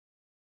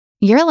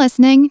You're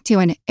listening to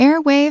an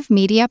Airwave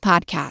Media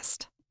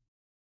Podcast.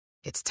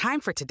 It's time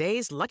for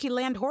today's Lucky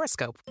Land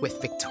horoscope with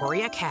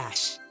Victoria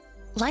Cash.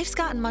 Life's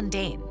gotten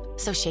mundane,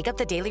 so shake up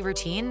the daily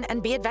routine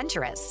and be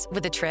adventurous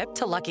with a trip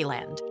to Lucky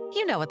Land.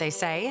 You know what they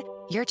say,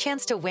 your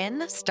chance to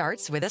win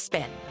starts with a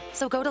spin.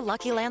 So go to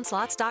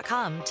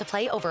LuckyLandSlots.com to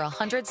play over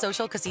 100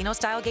 social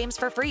casino-style games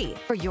for free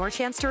for your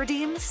chance to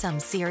redeem some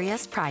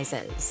serious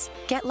prizes.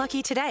 Get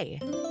lucky today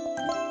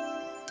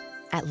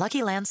at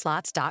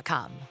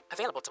LuckyLandSlots.com.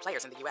 Available to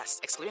players in the U.S.,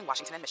 excluding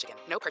Washington and Michigan.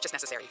 No purchase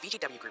necessary.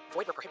 VGW Group.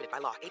 Void where prohibited by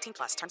law. 18+.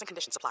 Terms and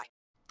conditions apply.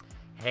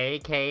 Hey,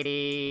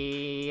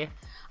 Katie.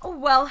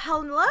 Well,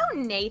 hello,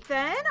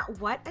 Nathan.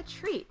 What a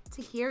treat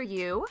to hear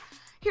your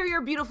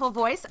beautiful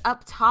voice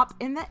up top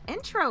in the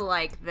intro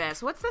like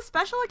this. What's the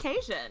special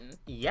occasion?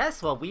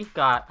 Yes, well, we've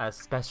got a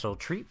special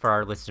treat for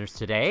our listeners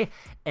today.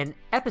 An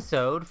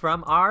episode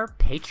from our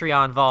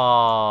Patreon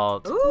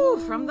vault.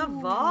 Ooh, from the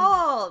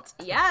vault.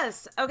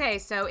 Yes. Okay,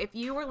 so if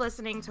you were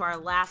listening to our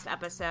last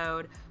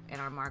episode in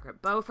our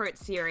Margaret Beaufort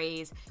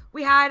series,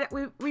 we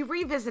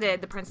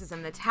revisited The Princess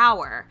in the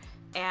Tower.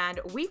 And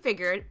we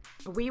figured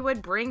we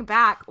would bring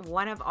back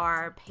one of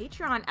our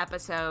Patreon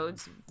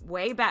episodes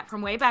way back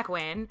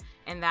when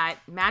in that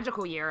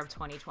magical year of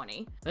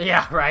 2020.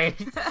 Yeah, right.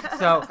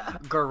 So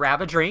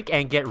grab a drink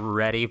and get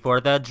ready for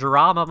the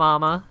drama,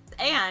 mama.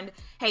 And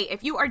hey,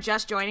 if you are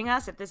just joining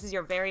us, if this is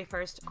your very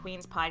first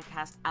Queen's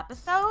Podcast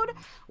episode,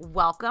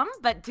 welcome.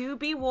 But do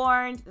be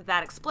warned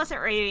that explicit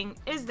rating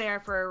is there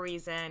for a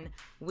reason.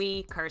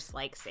 We curse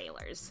like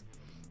sailors.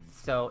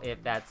 So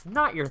if that's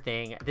not your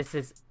thing, this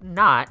is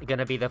not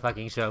gonna be the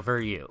fucking show for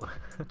you.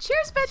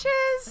 Cheers,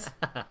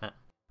 bitches!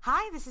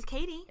 Hi, this is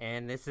Katie.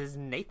 And this is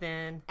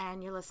Nathan.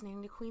 And you're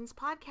listening to Queen's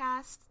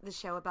Podcast, the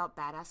show about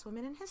badass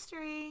women in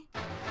history.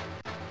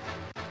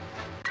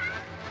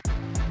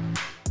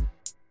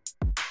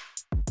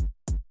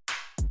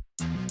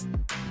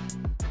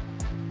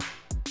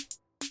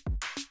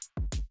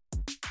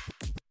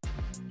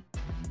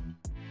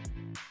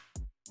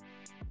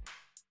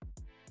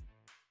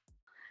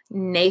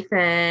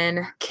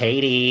 Nathan.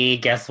 Katie,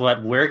 guess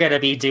what we're going to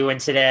be doing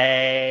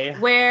today?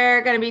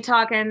 We're going to be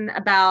talking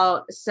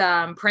about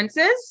some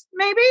princes,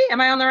 maybe? Am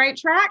I on the right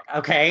track?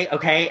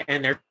 Okay.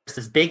 And there's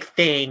this big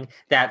thing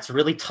that's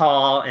really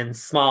tall and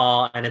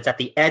small, and it's at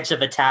the edge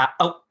of a tap.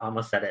 Oh,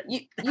 almost said it.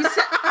 You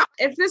said,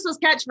 if this was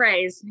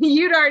catchfightfrays,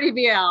 you'd already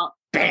be out.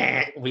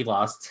 Bang! We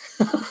lost.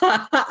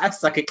 I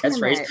suck at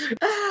catchphrase.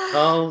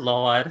 Oh,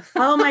 Lord.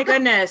 Oh, my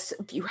goodness.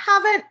 If you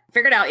haven't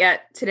figured out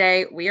yet,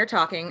 today we are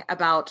talking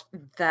about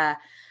the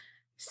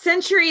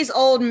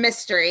centuries-old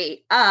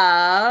mystery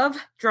of,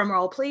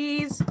 drumroll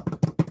please,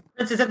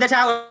 Princess in the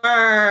Tower.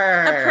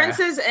 The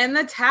Princess in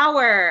the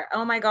Tower.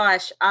 Oh, my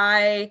gosh.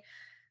 I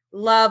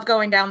love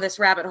going down this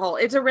rabbit hole.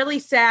 It's a really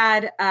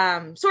sad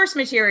source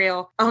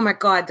material. Oh my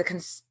God, the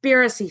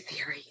conspiracy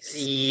theories.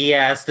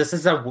 Yes, this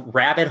is a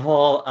rabbit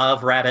hole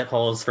of rabbit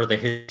holes for the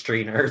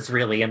history nerds,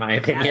 really, in my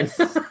opinion.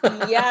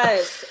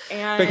 Yes.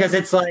 And because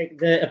it's like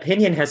the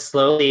opinion has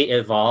slowly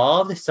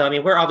evolved. So, I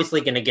mean, we're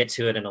obviously going to get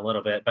to it in a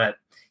little bit, but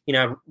you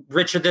know,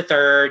 Richard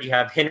III, you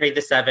have Henry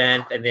VII,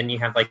 and then you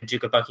have like the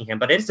Duke of Buckingham.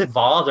 But it's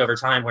evolved over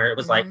time where it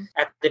was like,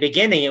 at the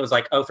beginning, it was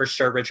like, oh, for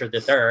sure, Richard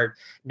III.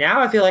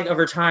 Now I feel like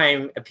over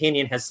time,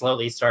 opinion has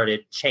slowly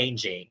started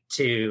changing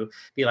to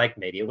be like,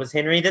 maybe it was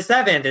Henry VII.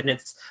 And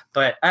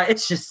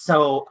it's just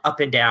so up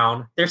and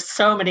down. There's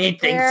so many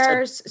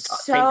things.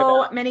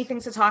 Many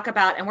things to talk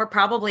about. And we're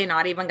probably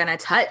not even going to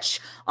touch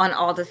on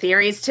all the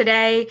theories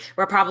today.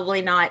 We're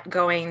probably not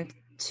going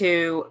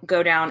to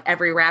go down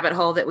every rabbit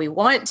hole that we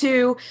want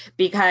to,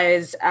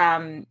 because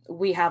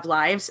we have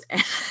lives.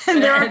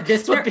 And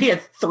this would be a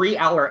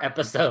 3-hour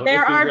episode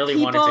if we really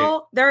wanted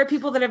to. There are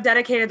people that have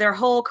dedicated their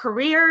whole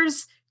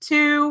careers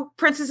to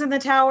Princess in the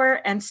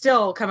Tower and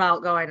still come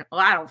out going,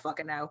 well, I don't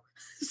fucking know.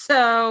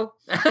 So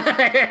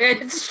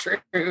it's true.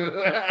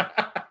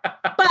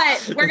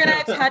 But we're going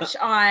to touch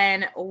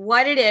on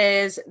what it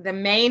is, the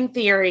main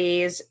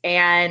theories,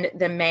 and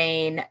the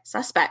main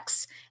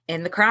suspects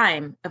in the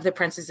crime of the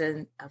Princess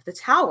of the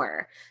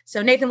Tower.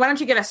 So Nathan, why don't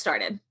you get us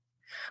started?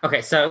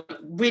 Okay, so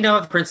we know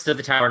of the Princess of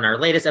the Tower in our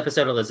latest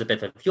episode,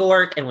 Elizabeth of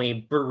York, and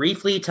we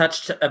briefly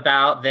touched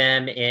about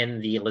them in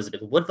the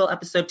Elizabeth Woodville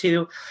episode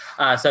too.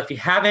 So if you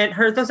haven't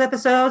heard those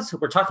episodes,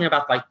 we're talking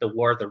about like the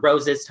War of the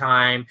Roses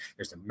time.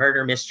 There's a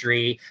murder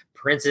mystery.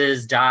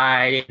 Princes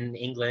died in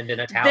England in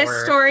a tower.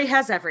 This story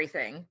has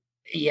everything.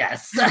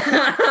 Yes.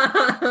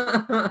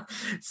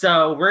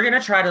 So we're going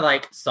to try to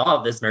like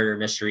solve this murder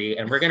mystery,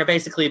 and we're going to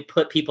basically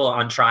put people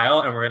on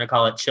trial, and we're going to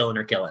call it chillin'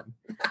 or killin'.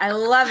 I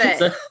love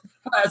it.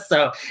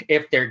 So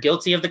if they're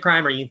guilty of the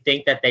crime, or you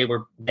think that they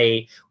were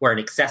an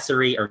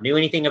accessory or knew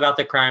anything about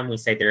the crime, we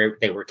say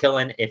they were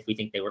killing. If we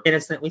think they were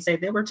innocent, we say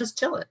they were just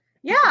chilling.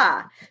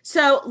 Yeah.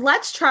 So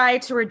let's try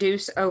to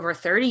reduce over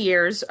 30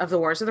 years of the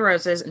Wars of the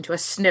Roses into a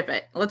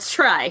snippet. Let's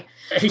try.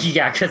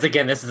 Yeah, because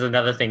again, this is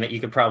another thing that you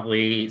could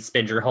probably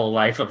spend your whole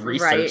life of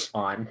research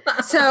on.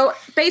 So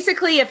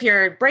basically, if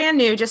you're brand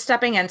new, just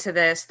stepping into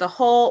this, the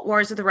whole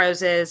Wars of the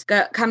Roses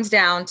comes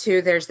down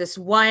to there's this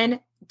one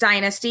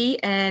dynasty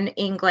in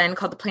England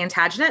called the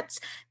Plantagenets.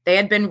 They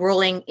had been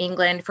ruling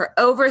England for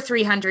over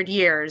 300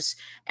 years.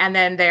 And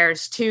then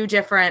there's two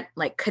different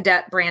like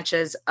cadet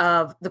branches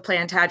of the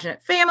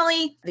Plantagenet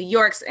family, the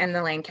Yorks and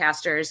the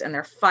Lancasters, and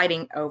they're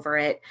fighting over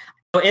it.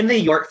 In the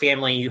York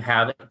family, you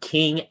have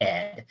King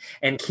Ed,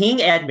 and King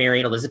Ed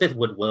married Elizabeth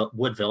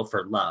Woodville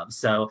for love.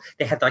 So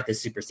they had like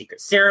this super secret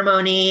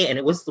ceremony, and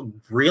it was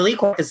really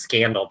quite a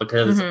scandal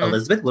because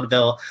Elizabeth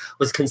Woodville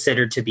was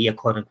considered to be a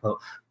quote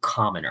unquote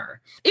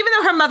commoner. Even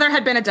though her mother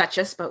had been a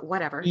duchess, but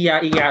whatever.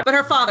 Yeah. But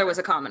her father was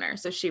a commoner,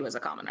 so she was a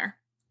commoner.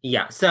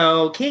 Yeah,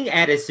 so King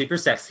Ed is super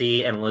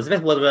sexy, and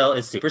Elizabeth Woodville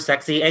is super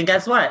sexy, and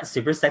guess what?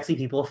 Super sexy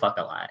people fuck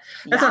a lot.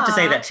 That's not to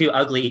say that two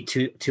ugly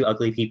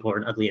people or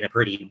an ugly and a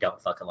pretty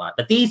don't fuck a lot,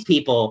 but these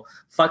people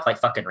fuck like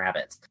fucking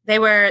rabbits. They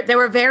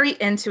were very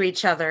into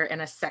each other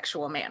in a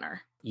sexual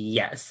manner.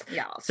 Yes.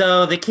 Yeah.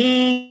 So the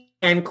king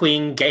and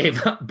queen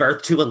gave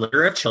birth to a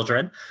litter of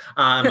children.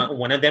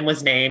 One of them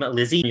was named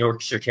Lizzie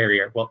Yorkshire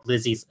Terrier. Well,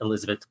 Lizzie's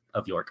Elizabeth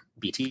of York,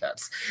 BT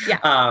dubs.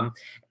 Yeah.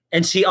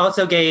 And she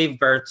also gave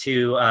birth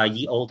to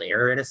ye old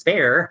heir and a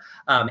spare,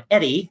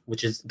 Eddie,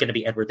 which is going to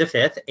be Edward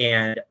V,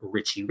 and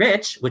Richie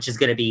Rich, which is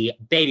going to be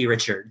baby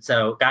Richard.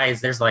 So,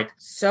 guys, there's like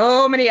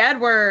so many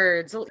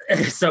Edwards.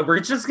 So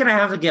we're just going to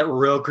have to get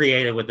real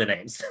creative with the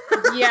names.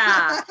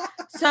 Yeah.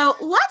 So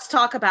let's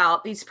talk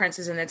about these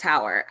princes in the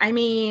tower. I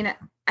mean,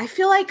 I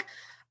feel like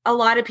a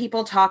lot of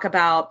people talk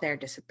about their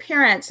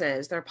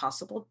disappearances, their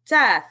possible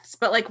deaths,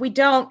 but like we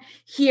don't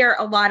hear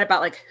a lot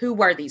about like who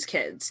were these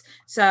kids.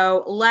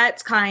 So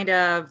let's kind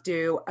of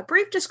do a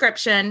brief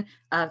description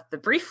of the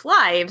brief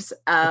lives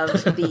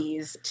of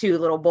these two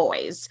little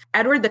boys.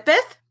 Edward V,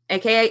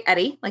 aka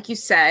Eddie, like you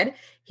said,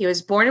 he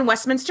was born in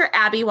Westminster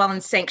Abbey while in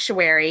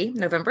Sanctuary,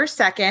 November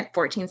 2nd,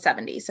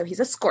 1470. So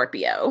he's a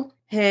Scorpio.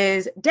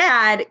 His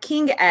dad,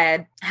 King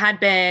Ed, had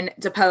been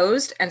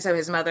deposed, and so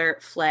his mother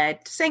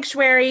fled to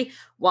Sanctuary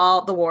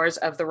while the Wars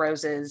of the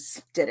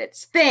Roses did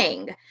its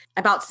thing.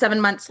 About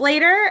 7 months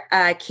later,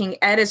 King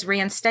Ed is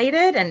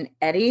reinstated, and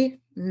Eddie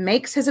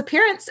makes his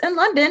appearance in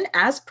London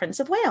as Prince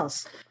of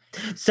Wales.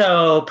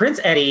 So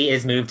Prince Eddie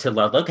is moved to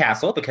Ludlow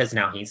Castle because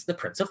now he's the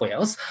Prince of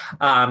Wales.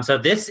 So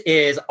this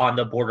is on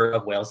the border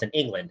of Wales and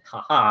England.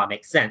 Haha,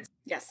 makes sense.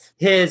 Yes.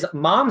 His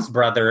mom's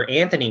brother,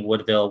 Anthony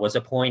Woodville, was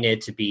appointed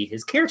to be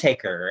his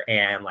caretaker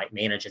and like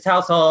manage his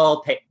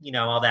household, pay,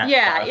 all that.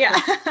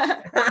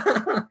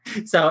 Yeah.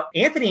 So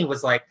Anthony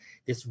was like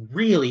this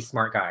really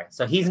smart guy.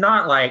 So he's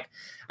not like,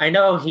 I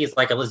know he's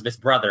like Elizabeth's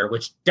brother,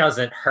 which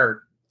doesn't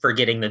hurt for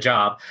getting the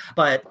job,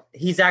 but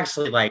he's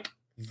actually like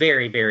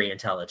very, very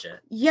intelligent.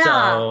 Yeah.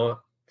 So,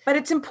 but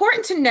it's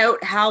important to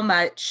note how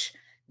much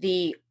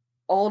the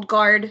old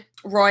guard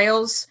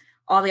royals,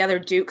 all the other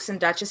dukes and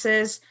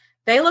duchesses,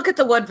 they look at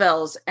the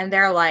Woodvilles and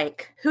they're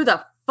like, who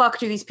the fuck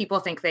do these people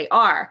think they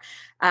are?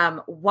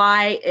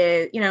 Why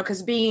is,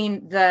 because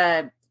being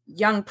the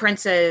young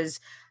prince's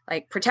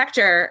like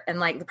protector and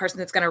like the person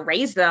that's going to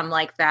raise them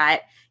like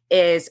that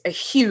is a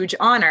huge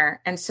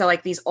honor. And so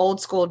like these old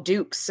school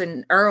dukes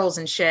and earls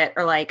and shit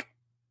are like,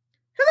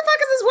 who the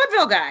fuck is this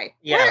Woodville guy?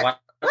 Yeah. What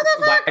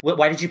the fuck?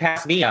 Why did you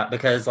pass me up?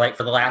 Because like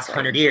for the last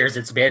 100 years,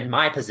 it's been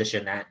my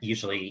position that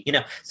usually,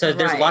 so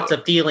there's lots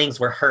of feelings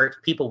were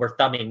hurt. People were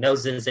thumbing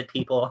noses at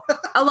people.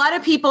 A lot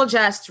of people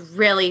just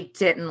really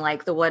didn't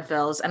like the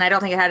Woodvilles. And I don't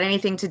think it had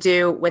anything to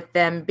do with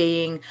them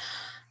being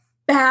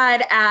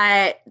bad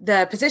at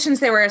the positions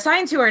they were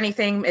assigned to or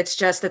anything. It's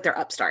just that they're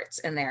upstarts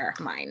in their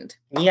mind.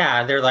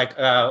 Yeah, they're like,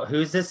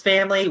 who's this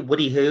family?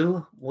 Woody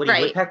who? Woody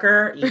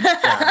Woodpecker?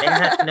 Yeah, they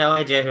had no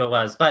idea who it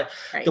was. But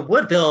the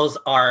Woodvilles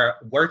are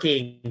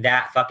working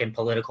that fucking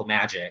political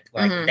magic.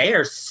 Like they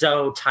are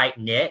so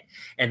tight-knit,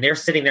 and they're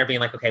sitting there being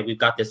like, okay, we've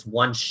got this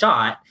one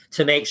shot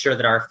to make sure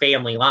that our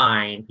family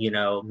line,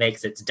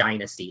 makes its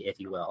dynasty, if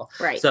you will.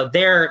 Right. So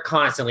they're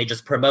constantly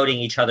just promoting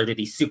each other to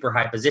these super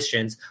high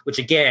positions, which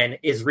again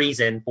is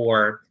reason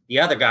for the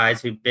other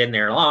guys who've been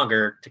there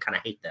longer to kind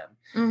of hate them.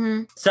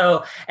 Mm-hmm.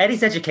 So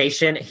Eddie's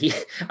education,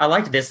 I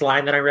liked this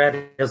line that I read.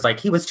 It was like,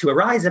 he was to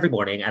arise every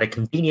morning at a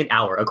convenient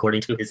hour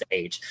according to his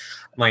age.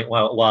 I'm like,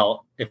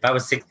 well, if I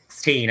was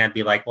 16, I'd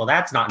be like, well,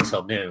 that's not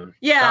until noon.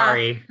 Yeah.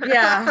 Sorry.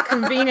 Yeah.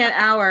 Convenient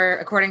hour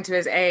according to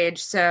his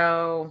age.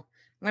 So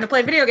I'm going to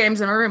play video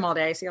games in my room all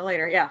day. See you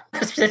later. Yeah.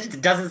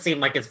 It doesn't seem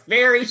like it's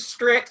very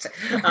strict.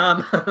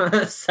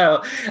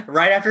 So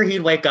right after he'd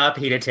wake up,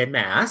 he'd attend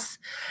mass,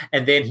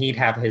 and then he'd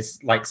have his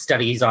like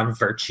studies on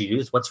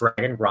virtues, what's right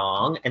and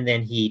wrong. And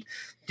then he'd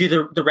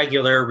do the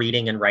regular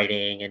reading and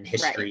writing and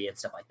history and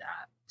stuff like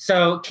that.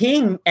 So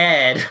King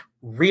Ed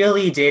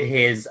really did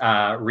his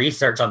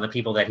research on the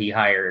people that he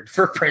hired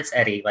for Prince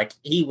Eddie. Like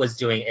he was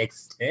doing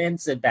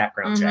extensive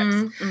background checks.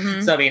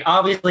 Mm-hmm. So, I mean,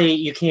 obviously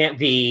you can't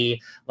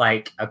be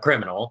like a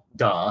criminal,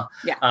 duh.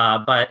 Yeah.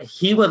 But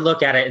he would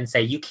look at it and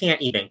say, you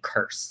can't even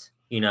curse,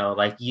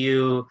 like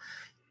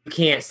you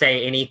can't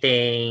say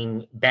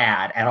anything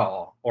bad at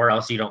all, or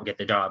else you don't get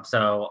the job.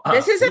 So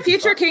this is a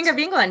future king of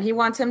England. He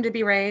wants him to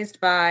be raised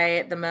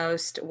by the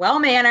most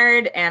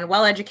well-mannered and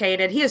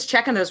well-educated. He is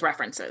checking those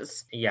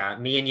references. Yeah,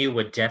 me and you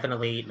would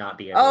definitely not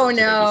be able Oh, to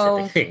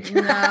no. babysit the king.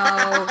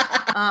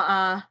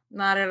 No.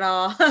 Not at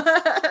all.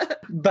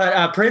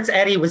 But Prince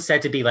Eddie was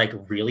said to be like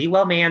really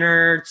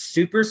well-mannered,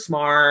 super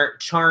smart,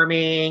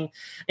 charming.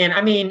 And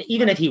I mean,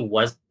 even if he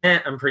wasn't,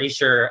 I'm pretty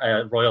sure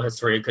a royal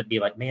historian could be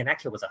like, man, that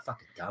kid was a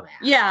fucking dumbass.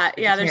 Yeah.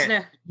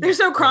 There's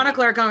no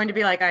chronicler going to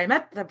be like, I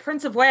met the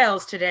Prince of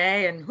Wales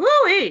today and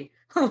whoo-wee,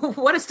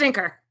 what a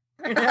stinker.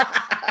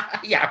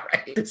 Yeah,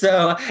 right.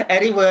 So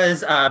Eddie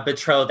was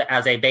betrothed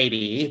as a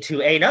baby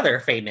to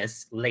another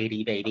famous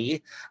lady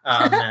baby,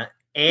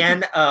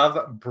 Anne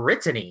of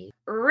Brittany.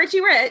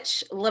 Richie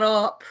Rich,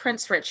 little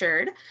Prince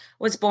Richard,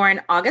 was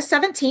born August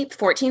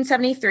 17th,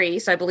 1473.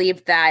 So I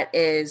believe that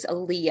is a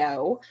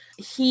Leo.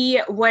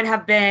 He would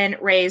have been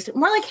raised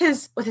more like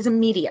with his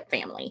immediate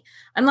family.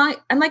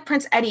 Unlike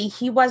Prince Eddie,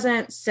 he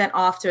wasn't sent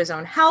off to his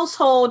own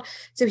household.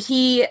 So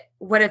he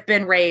would have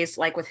been raised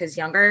like with his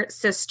younger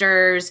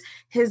sisters,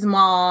 his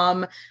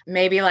mom,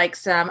 maybe like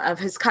some of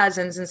his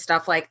cousins and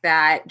stuff like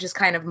that. Just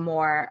kind of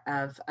more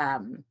of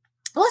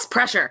less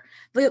pressure.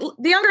 The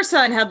younger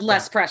son had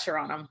less pressure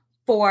on him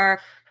for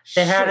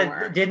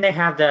sure. Didn't they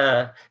have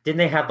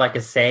like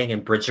a saying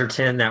in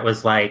Bridgerton that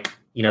was like,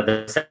 you know,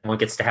 the second one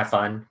gets to have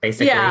fun,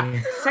 basically?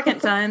 Yeah,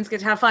 second sons get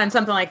to have fun,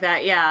 something like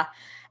that, yeah.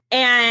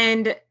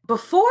 And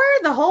before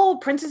the whole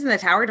Princess in the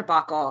Tower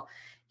debacle,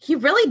 he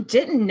really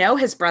didn't know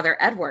his brother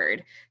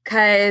Edward,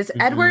 because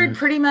Edward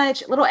pretty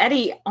much, little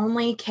Eddie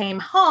only came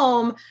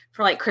home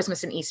for like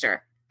Christmas and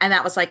Easter, and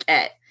that was like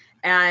it.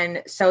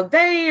 And so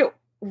they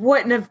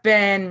wouldn't have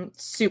been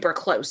super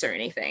close or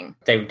anything.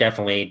 They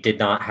definitely did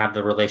not have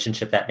the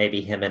relationship that maybe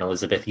him and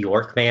Elizabeth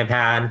York may have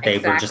had. They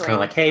were just kind of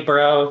like, hey,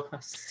 bro,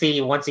 see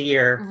you once a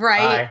year.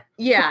 Right. Bye.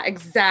 Yeah,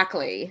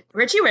 exactly.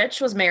 Richie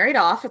Rich was married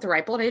off at the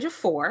ripe old age of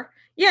 4,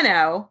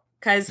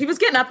 because he was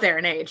getting up there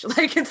in age.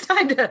 Like, it's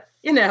time to,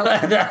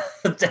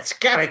 That's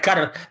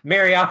gotta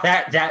marry off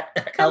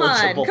that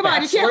eligible Come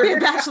on, you can't be a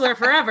bachelor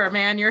forever,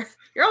 man. You're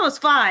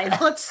almost 5.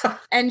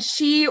 And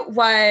she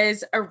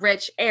was a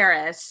rich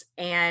heiress,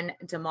 Anne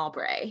de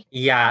Mowbray.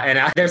 Yeah,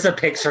 and there's a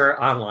picture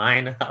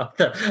online of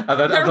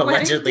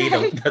allegedly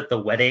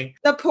the wedding.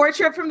 The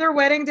portrait from their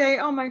wedding day.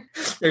 Oh my!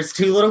 There's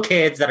 2 little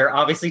kids that are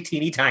obviously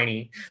teeny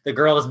tiny. The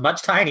girl is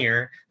much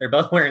tinier. They're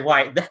both wearing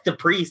white. The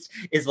priest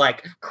is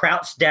like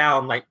crouched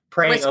down, like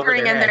praying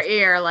whispering over in their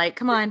ear, like,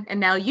 "Come on!" And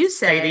now you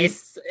say,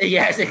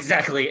 "Yes,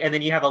 exactly." And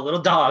then you have a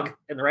little dog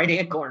in the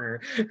right-hand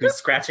corner who's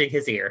scratching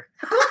his ear.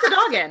 Who let the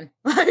dog in?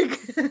 Like,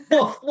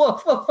 woof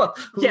woof woof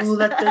woof. Yes. Who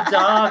let the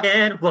dog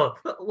in? Woof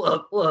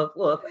woof woof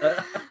woof.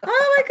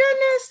 Oh my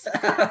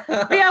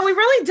goodness! But yeah, we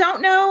really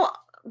don't know.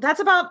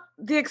 That's about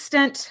the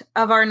extent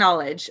of our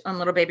knowledge on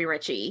little baby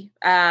Richie.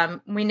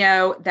 We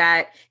know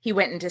that he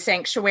went into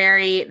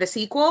Sanctuary, the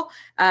sequel,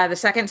 the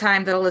second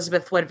time that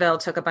Elizabeth Woodville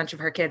took a bunch of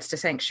her kids to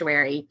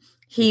Sanctuary.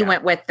 He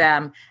went with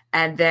them,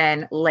 and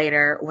then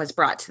later was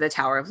brought to the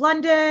Tower of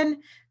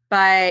London.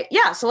 But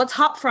yeah, so let's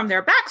hop from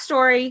their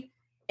backstory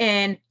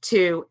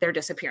into their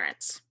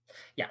disappearance.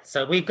 Yeah,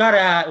 so we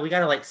gotta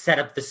like set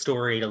up the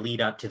story to lead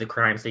up to the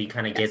crime, so you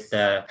kind of get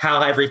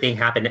how everything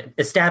happened,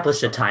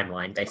 establish a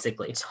timeline,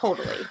 basically.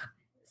 Totally.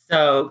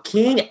 So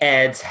King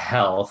Ed's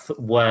health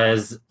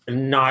was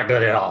not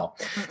good at all.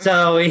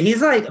 So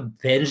he's like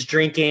binge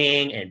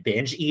drinking and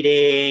binge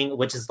eating,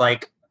 which is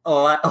like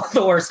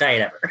the worst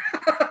night ever.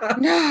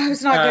 No,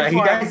 it's not good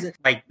for him.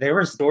 Like, there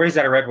were stories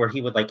that I read where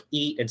he would like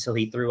eat until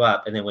he threw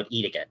up and then would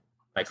eat again,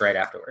 like right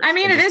afterwards. I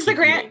mean, it is the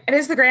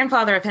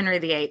grandfather of Henry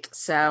VIII.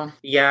 So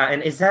yeah,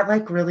 and is that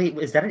like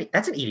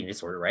that's an eating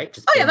disorder, right?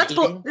 Just that's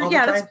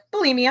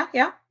bulimia.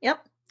 Yeah,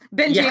 yep.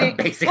 Binge eating.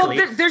 Basically.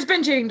 Well, there's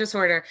binge eating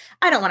disorder.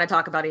 I don't want to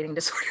talk about eating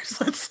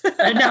disorders.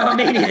 No,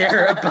 me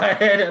neither.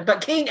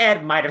 But King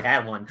Ed might have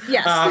had one.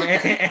 Yes.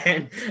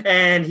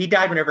 And he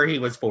died whenever he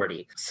was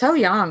 40. So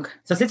young.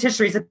 So since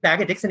history is a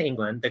bag of dicks in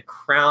England, the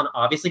crown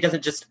obviously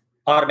doesn't just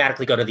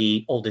automatically go to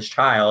the oldest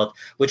child,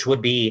 which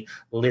would be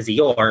Lizzie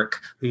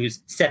York,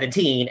 who's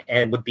 17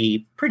 and would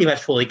be pretty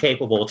much fully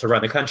capable to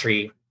run the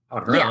country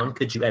on her own.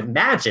 Could you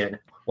imagine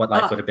what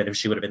life would have been if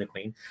she would have been the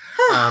queen?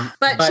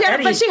 But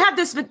she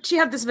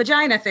had this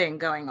vagina thing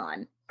going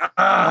on,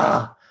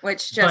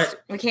 which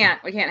we can't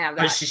have that.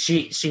 But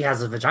she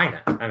has a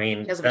vagina. I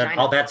mean,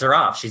 all bets are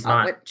off. She's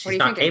not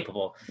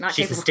capable.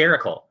 She's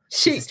hysterical.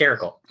 She's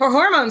hysterical. Her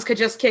hormones could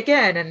just kick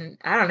in, and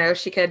I don't know.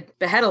 She could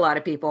behead a lot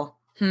of people.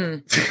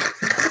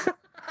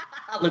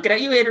 Looking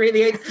at you, Henry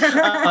VIII.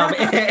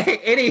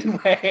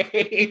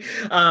 Anyway,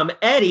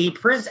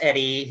 Prince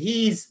Eddie,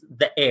 he's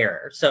the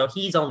heir. So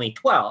he's only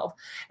 12.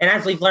 And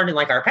as we've learned in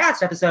like our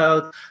past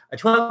episodes, a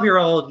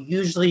 12-year-old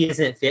usually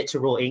isn't fit to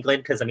rule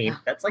England. Because, I mean,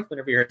 that's like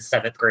whenever you're in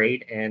 7th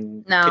grade.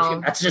 And could you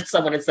imagine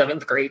someone in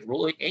 7th grade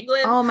ruling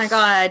England? Oh, my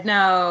God,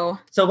 no.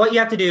 So what you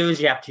have to do is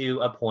you have to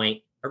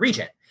appoint a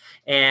regent.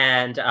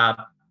 And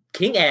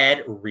King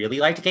Ed really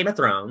liked Game of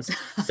Thrones.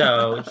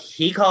 So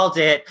he called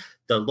it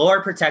the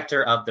Lord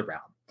Protector of the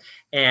realm.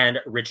 And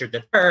Richard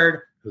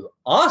III, who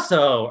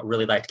also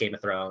really liked Game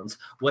of Thrones,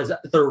 was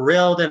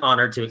thrilled and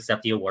honored to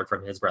accept the award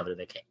from his brother,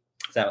 the king.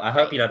 So I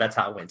hope that's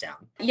how it went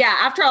down. Yeah,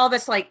 after all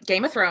this like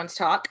Game of Thrones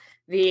talk,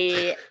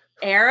 the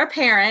heir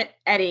apparent,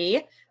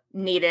 Eddie,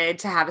 needed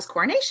to have his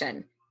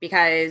coronation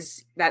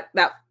because that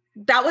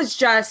was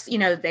just,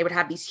 they would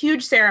have these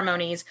huge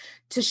ceremonies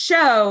to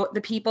show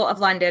the people of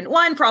London,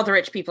 one, for all the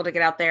rich people to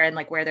get out there and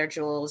like wear their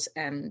jewels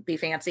and be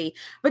fancy,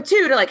 but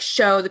two, to like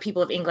show the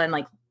people of England,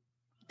 like,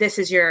 this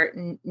is your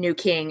new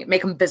king,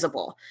 make him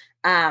visible.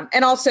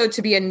 And also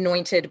to be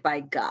anointed by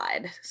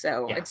God.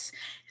 So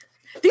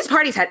these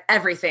parties had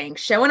everything,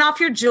 showing off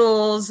your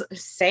jewels,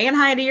 saying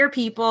hi to your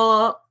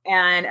people,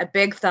 and a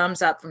big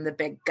thumbs up from the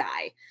big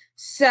guy.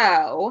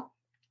 So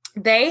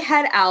they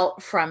head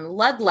out from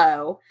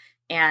Ludlow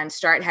and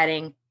start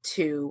heading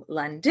to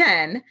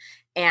London.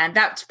 And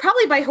that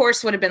probably by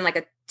horse would have been like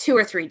a 2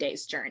 or 3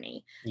 days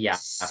journey. Yeah.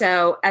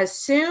 So as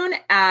soon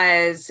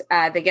as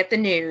they get the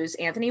news,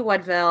 Anthony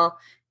Woodville,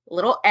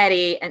 little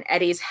Eddie, and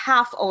Eddie's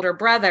half older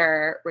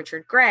brother,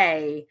 Richard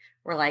Grey,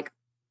 were like,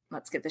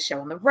 let's get the show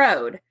on the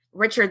road.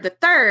 Richard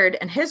III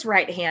and his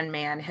right-hand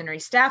man, Henry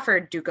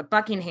Stafford, Duke of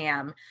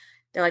Buckingham,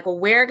 they're like, well,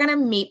 we're going to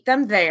meet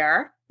them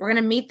there. We're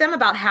going to meet them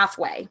about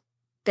halfway.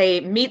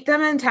 They meet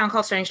them in a town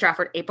called Stony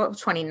Stratford, April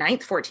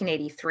 29th,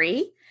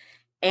 1483.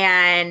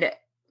 And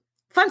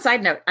fun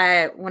side note,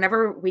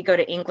 whenever we go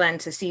to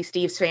England to see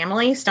Steve's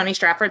family, Stony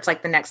Stratford's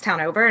like the next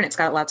town over, and it's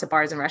got lots of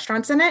bars and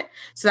restaurants in it.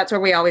 So that's where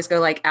we always go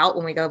like out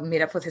when we go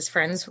meet up with his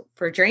friends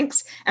for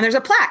drinks. And there's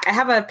a plaque. I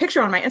have a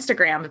picture on my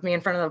Instagram of me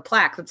in front of the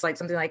plaque that's like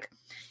something like,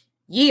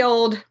 ye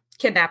old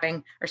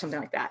kidnapping or something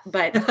like that.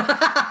 But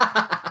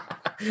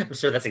I'm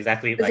sure that's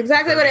exactly what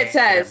it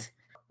says.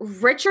 Yeah.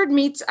 Richard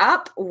meets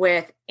up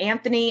with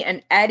Anthony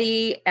and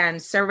Eddie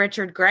and Sir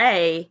Richard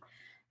Grey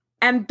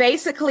and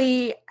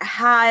basically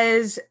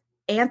has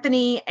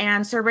Anthony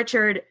and Sir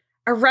Richard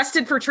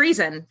arrested for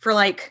treason for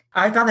like...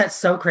 I found that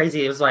so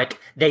crazy. It was like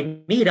they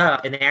meet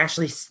up and they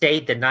actually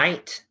stayed the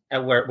night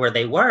where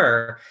they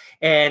were.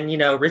 And,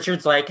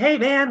 Richard's like, hey,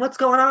 man, what's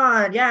going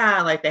on?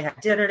 Yeah, like they had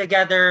dinner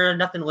together.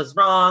 Nothing was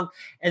wrong.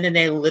 And then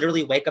they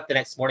literally wake up the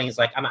next morning. He's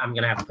like, I'm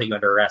going to have to put you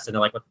under arrest. And they're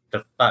like, what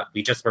the fuck?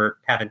 We just were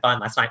having fun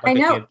last night.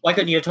 Why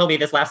couldn't you have told me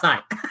this last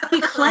night?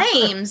 He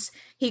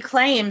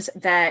claims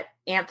that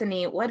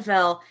Anthony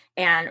Woodville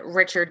and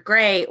Richard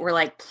Grey were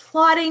like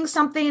plotting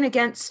something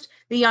against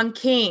the young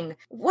king.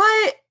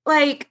 What?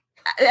 Like...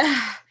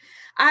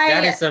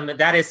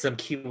 that is some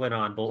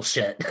QAnon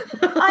bullshit.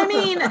 I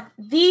mean,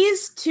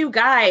 these two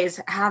guys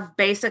have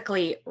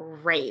basically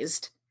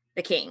raised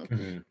the king.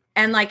 Mm-hmm.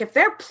 And like, if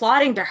they're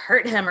plotting to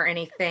hurt him or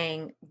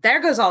anything, there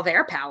goes all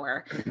their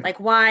power. Like,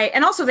 why?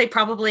 And also they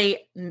probably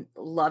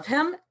love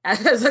him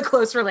as a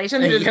close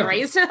relation who just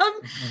raised him.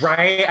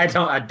 Right. I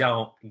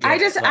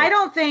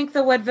don't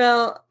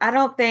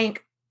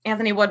think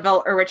Anthony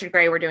Woodville or Richard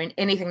Grey were doing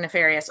anything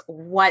nefarious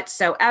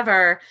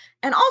whatsoever.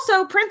 And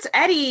also Prince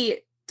Eddie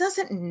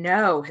doesn't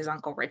know his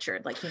Uncle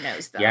Richard like he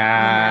knows them.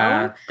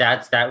 Yeah,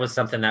 that was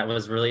something that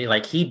was really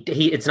like he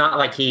it's not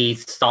like he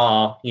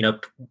saw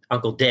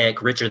Uncle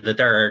Dick, Richard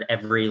III,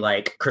 every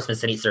like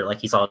Christmas and Easter like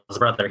he saw his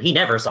brother. He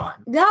never saw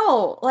him.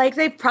 No, like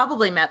they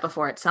probably met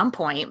before at some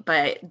point,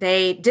 but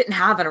they didn't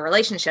have a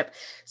relationship.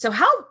 So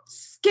how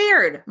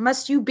scared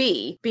must you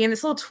be being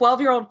this little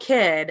 12-year-old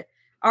kid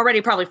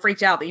already probably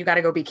freaked out that you got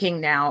to go be king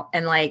now,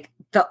 and like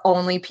the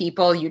only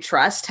people you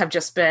trust have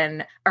just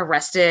been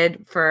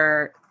arrested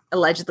for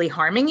allegedly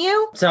harming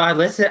you? So I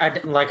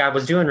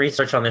was doing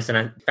research on this and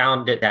I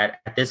found that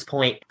at this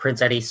point,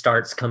 Prince Eddie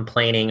starts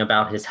complaining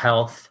about his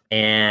health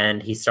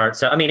and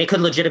it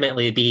could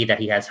legitimately be that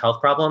he has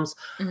health problems,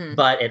 mm-hmm.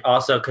 but it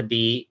also could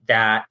be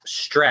that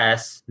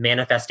stress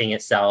manifesting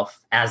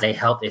itself as a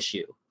health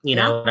issue. You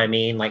know what I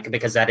mean? Like,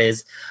 because that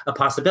is a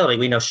possibility.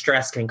 We know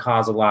stress can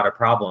cause a lot of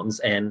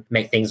problems and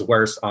make things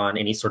worse on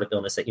any sort of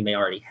illness that you may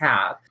already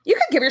have. You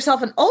could give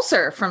yourself an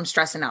ulcer from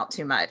stressing out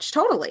too much.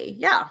 Totally.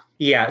 Yeah.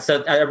 Yeah.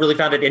 So I really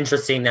found it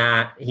interesting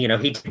that, he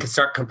could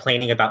start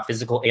complaining about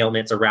physical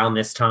ailments around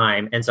this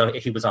time. And so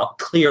he was all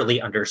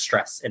clearly under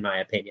stress, in my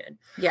opinion.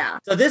 Yeah.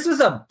 So this was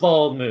a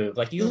bold move.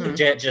 Like you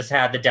legit just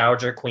had the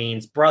Dowager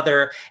Queen's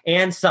brother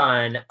and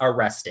son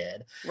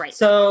arrested. Right.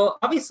 So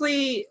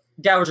obviously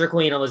Dowager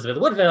Queen Elizabeth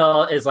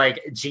Woodville is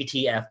like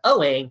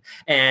GTFOing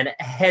and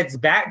heads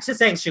back to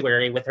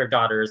Sanctuary with her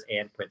daughters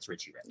and Prince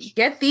Richie Rich.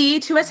 Get thee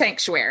to a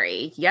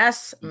sanctuary.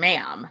 Yes,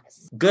 ma'am.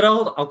 Good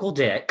old Uncle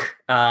Dick,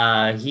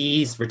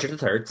 he's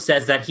Richard III,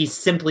 says that he's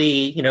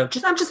simply,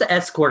 I'm just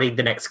escorting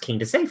the next king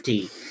to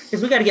safety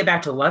because we got to get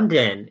back to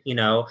London.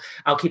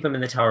 I'll keep him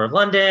in the Tower of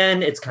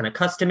London. It's kind of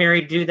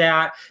customary to do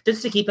that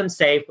just to keep him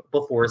safe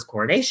before his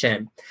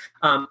coronation.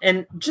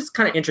 And just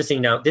kind of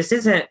interesting note, this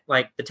isn't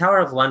like the Tower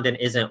of London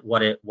isn't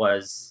what it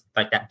was,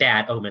 like that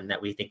bad omen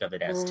that we think of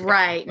it as today.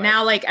 Right.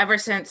 Now, like ever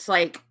since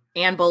like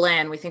Anne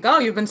Boleyn, we think, oh,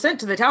 you've been sent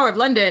to the Tower of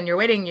London. You're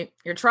waiting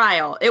your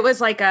trial. It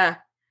was like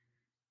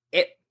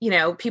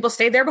people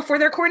stayed there before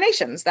their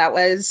coronations. That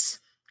was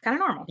kind of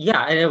normal.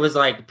 Yeah, and it was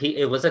like,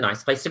 it was a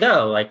nice place to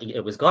go. Like,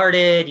 it was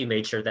guarded. You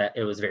made sure that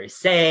it was very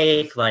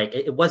safe. Like,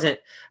 it wasn't,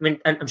 I mean,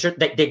 I'm sure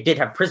they did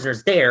have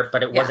prisoners there,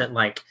 but it wasn't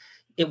like,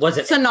 it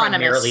wasn't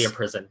primarily a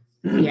prison.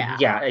 Yeah.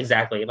 Yeah,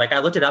 exactly. Like, I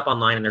looked it up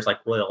online, and there's like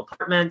royal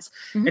apartments,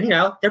 and you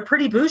know, they're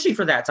pretty bougie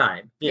for that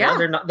time. You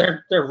know,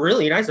 they're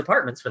really nice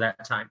apartments for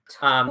that time.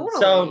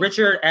 So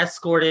Richard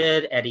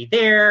escorted Eddie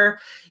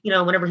there. You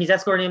know, whenever he's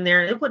escorting him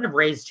there, it wouldn't have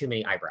raised too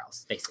many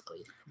eyebrows,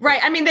 basically.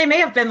 Right. I mean, they may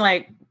have been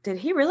like, did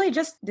he really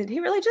just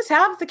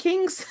have the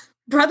king's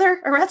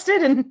brother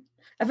arrested and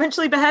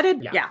eventually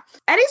beheaded? Yeah.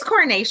 Eddie's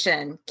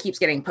coronation keeps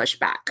getting pushed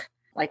back.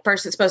 Like,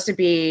 first it's supposed to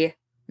be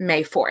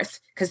May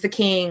 4th, because the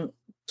King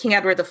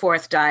Edward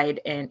IV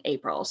died in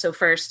April. So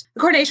first,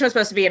 the coronation was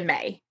supposed to be in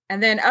May.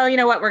 And then, oh, you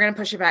know what? We're going to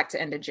push it back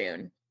to end of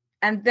June.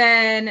 And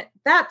then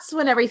that's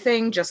when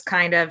everything just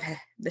kind of,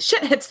 the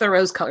shit hits the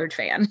rose-colored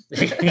fan.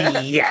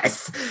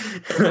 Yes.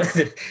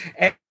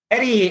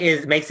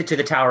 Eddie makes it to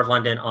the Tower of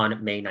London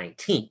on May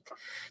 19th.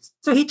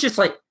 So he just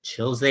like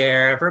chills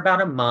there for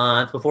about a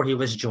month before he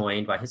was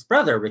joined by his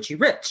brother, Richie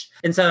Rich.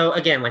 And so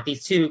again, like,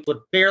 these two would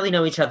barely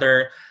know each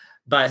other,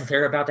 but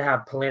they're about to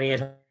have plenty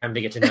of time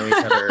to get to know each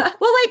other.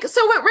 Well, like,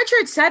 so what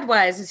Richard said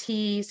is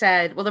he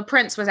said, well, the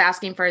prince was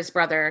asking for his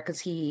brother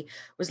because he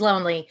was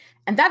lonely.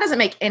 And that doesn't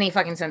make any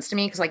fucking sense to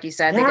me. Because like you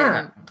said, they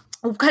didn't.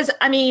 Because,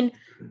 I mean,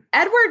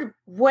 Edward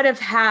would have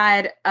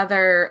had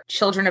other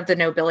children of the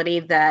nobility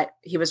that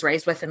he was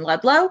raised with in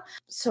Ludlow.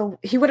 So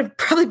he would have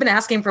probably been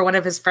asking for one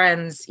of his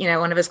friends, you know,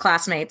 one of his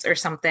classmates or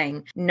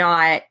something,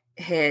 not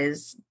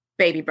his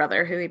baby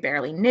brother who he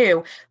barely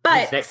knew.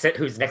 But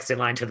who's next in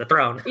line to the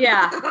throne.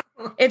 Yeah.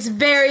 It's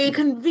very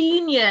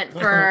convenient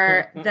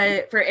for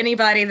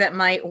anybody that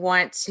might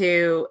want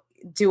to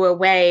do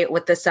away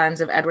with the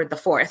sons of Edward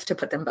IV to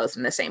put them both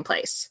in the same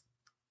place.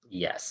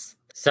 Yes.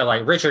 So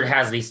like, Richard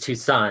has these two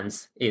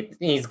sons.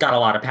 He's got a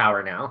lot of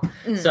power now.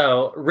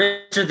 So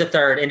Richard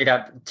III ended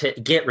up to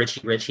get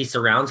Richie Rich. He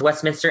surrounds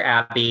Westminster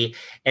Abbey,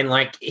 and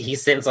like, he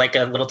sends like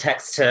a little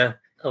text to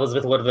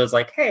Elizabeth Woodville's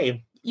like,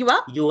 hey, you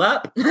up?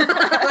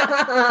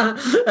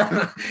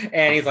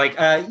 And he's like,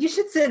 you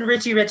should send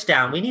Richie Rich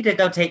down. We need to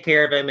go take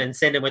care of him and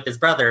send him with his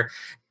brother.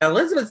 And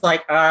Elizabeth's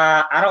like,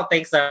 I don't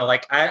think so.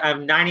 Like,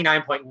 I'm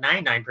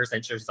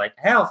 99.99% sure. She's like,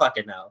 hell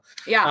fucking no.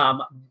 Yeah.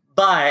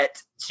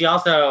 But she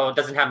also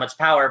doesn't have much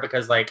power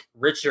because, like,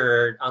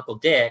 Richard, Uncle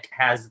Dick,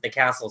 has the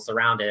castle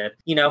surrounded.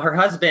 You know, her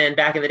husband,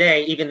 back in the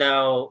day, even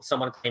though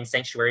someone claimed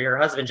sanctuary, her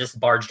husband just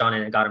barged on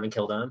in and got him and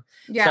killed him.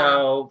 Yeah.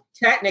 So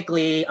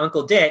technically,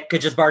 Uncle Dick could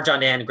just barge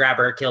on in, grab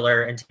her, kill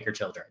her, and take her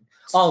children.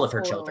 All of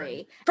her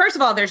children. First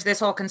of all, there's this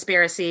whole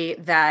conspiracy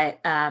that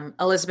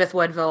Elizabeth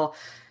Woodville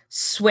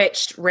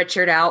switched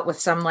Richard out with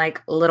some,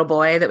 like, little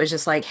boy that was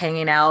just, like,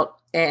 hanging out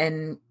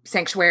in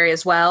sanctuary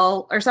as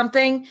well or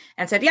something,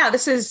 and said, yeah,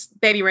 this is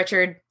baby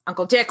Richard.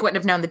 Uncle Dick wouldn't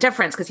have known the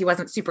difference because he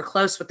wasn't super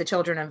close with the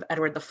children of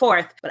Edward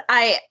IV. But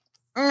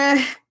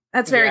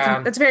that's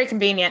very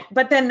convenient.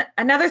 But then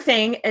another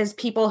thing is,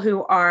 people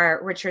who are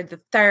Richard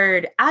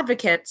III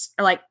advocates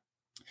are like,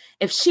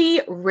 if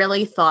she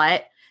really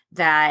thought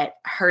that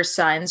her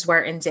sons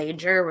were in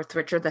danger with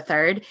Richard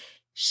III,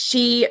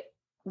 she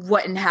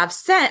wouldn't have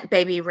sent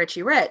baby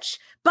Richie Rich.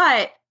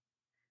 But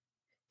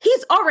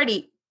he's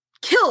already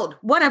killed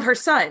one of her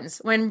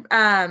sons when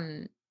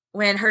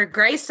her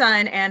gray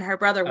son and her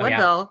brother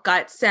Woodville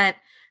got sent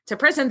to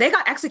prison. They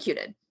got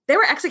executed. They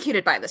were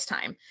executed by this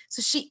time.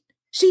 So she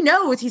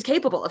knows he's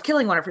capable of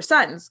killing one of her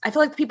sons. I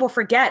feel like people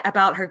forget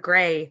about her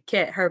gray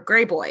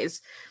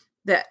boys.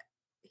 That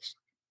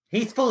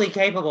he's fully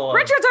capable.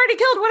 Richard's already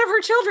killed one of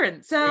her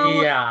children.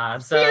 So yeah,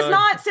 he is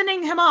not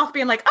sending him off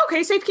being like,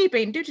 okay,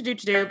 safekeeping,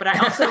 do. But I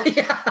also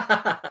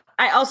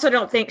I also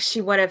don't think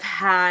she would have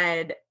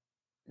had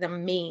the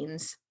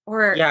means.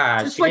 Or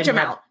just switch them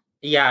out.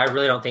 Yeah, I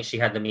really don't think she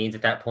had the means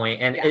at that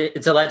point. And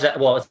it's alleged,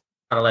 well, it's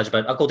not alleged,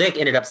 but Uncle Dick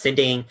ended up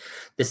sending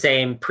the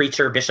same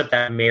bishop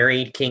that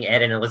married King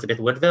Ed and Elizabeth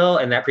Woodville.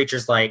 And that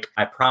preacher's like,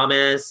 I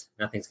promise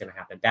nothing's going to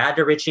happen bad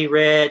to Richie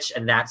Rich.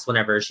 And that's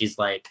whenever she's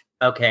like,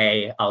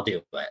 okay, I'll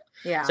do it.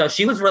 Yeah. So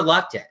she was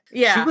reluctant.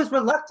 Yeah. She was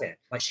reluctant.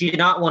 Like, she did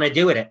not want to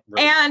do it.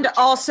 And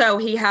also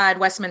he had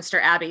Westminster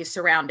Abbey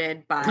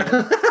surrounded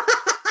by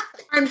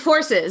armed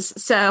forces,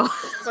 so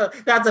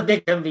that's a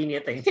big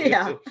convenient thing too.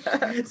 Yeah.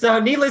 So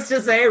needless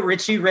to say,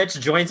 Richie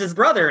Rich joins his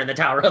brother in the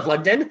Tower of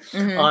London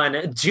on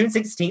June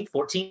 16th,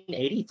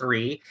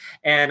 1483.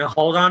 And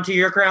hold on to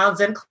your crowns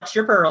and clutch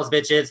your pearls,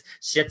 bitches.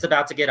 Shit's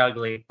about to get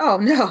ugly. Oh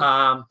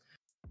no.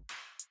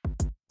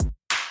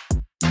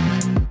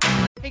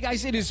 Hey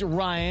guys, it is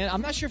Ryan.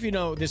 I'm not sure if you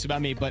know this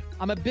about me, but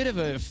I'm a bit of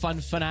a fun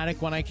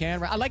fanatic when I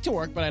can. I like to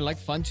work, but I like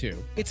fun too.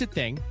 It's a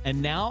thing.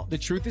 And now the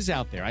truth is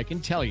out there. I can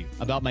tell you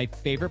about my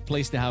favorite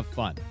place to have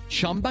fun.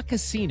 Chumba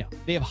Casino.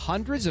 They have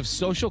hundreds of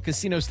social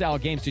casino style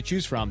games to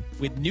choose from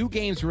with new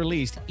games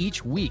released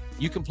each week.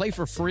 You can play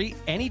for free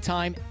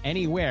anytime,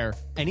 anywhere.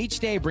 And each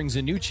day brings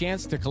a new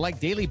chance to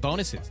collect daily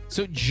bonuses.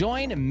 So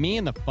join me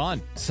in the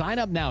fun. Sign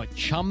up now at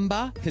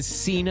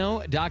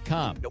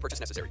ChumbaCasino.com. No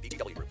purchase necessary.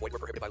 VGW Group. Void where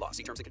prohibited by law.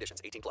 See terms and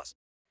conditions. 18+.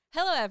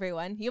 Hello,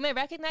 everyone. You may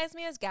recognize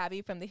me as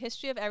Gabby from the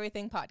History of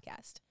Everything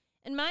podcast.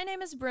 And my name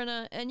is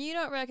Brenna, and you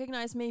don't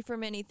recognize me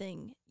from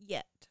anything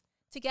yet.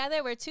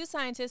 Together, we're two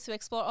scientists who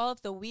explore all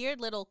of the weird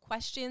little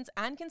questions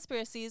and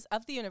conspiracies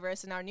of the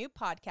universe in our new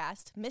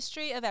podcast,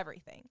 Mystery of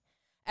Everything.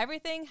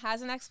 Everything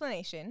has an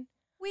explanation.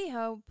 We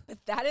hope.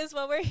 That is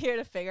what we're here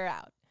to figure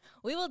out.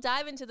 We will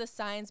dive into the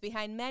science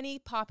behind many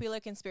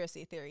popular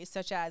conspiracy theories,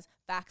 such as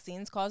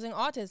vaccines causing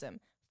autism,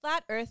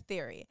 flat Earth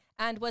theory,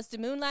 and was the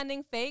moon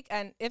landing fake?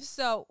 And if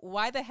so,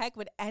 why the heck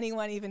would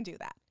anyone even do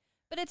that?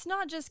 But it's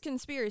not just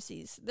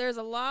conspiracies. There's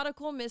a lot of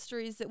cool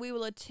mysteries that we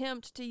will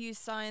attempt to use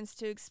science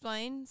to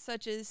explain,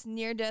 such as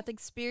near-death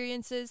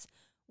experiences,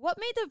 what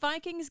made the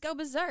Vikings go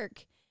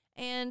berserk,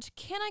 and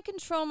can I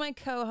control my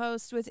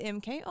co-host with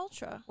MK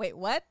Ultra? Wait,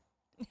 what?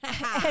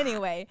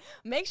 Anyway,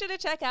 make sure to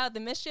check out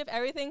the Mystery of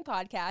Everything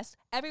podcast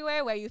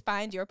everywhere where you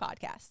find your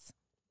podcasts.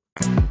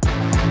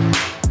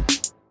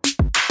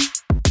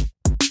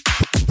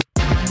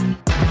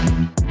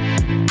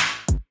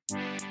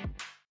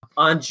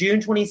 On June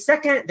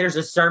 22nd, there's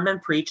a sermon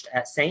preached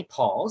at St.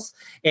 Paul's,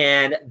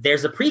 and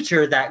there's a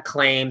preacher that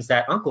claims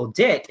that Uncle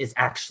Dick is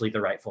actually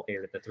the rightful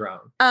heir to the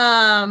throne.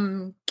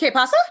 Kate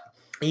Pasa?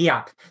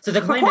 Yeah. So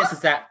the claim is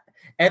that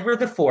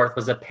Edward IV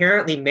was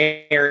apparently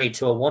married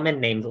to a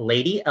woman named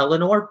Lady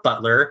Eleanor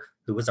Butler,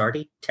 who was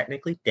already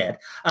technically dead.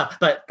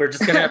 But we're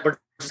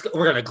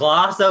gonna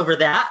gloss over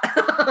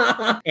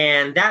that,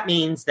 and that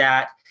means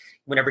that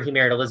whenever he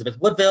married Elizabeth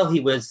Woodville, he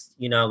was,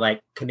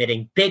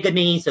 committing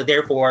bigamy. So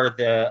therefore,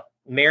 the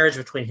marriage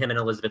between him and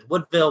Elizabeth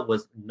Woodville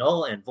was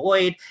null and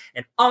void,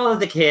 and all of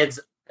the kids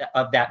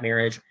of that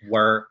marriage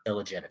were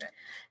illegitimate.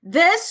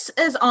 This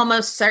is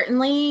almost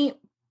certainly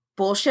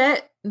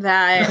bullshit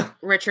that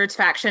Richard's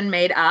faction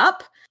made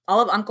up.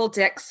 All of Uncle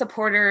Dick's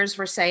supporters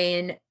were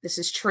saying this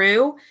is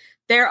true.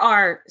 There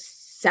are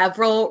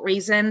several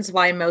reasons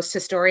why most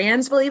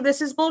historians believe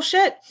this is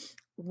bullshit.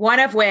 One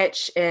of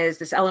which is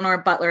this Eleanor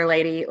Butler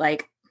lady,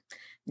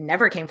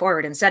 never came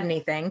forward and said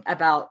anything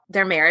about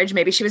their marriage.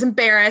 Maybe she was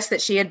embarrassed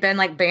that she had been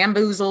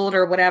bamboozled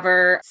or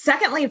whatever.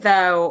 Secondly,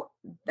 though,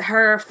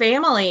 her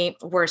family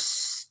were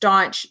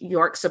staunch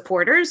York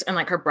supporters, and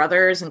her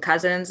brothers and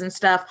cousins and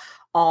stuff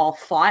all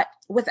fought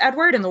with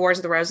Edward in the Wars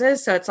of the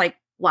Roses. So it's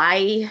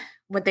why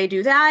would they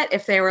do that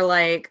if they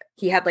were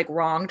he had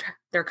wronged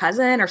their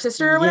cousin or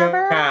sister or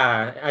whatever?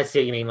 Yeah, I see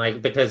what you mean.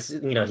 Because,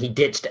 he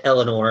ditched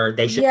Eleanor,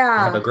 they should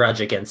have a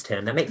grudge against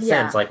him. That makes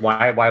sense.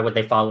 Why would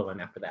they follow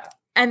him after that?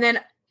 And then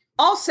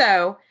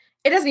also,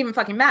 it doesn't even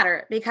fucking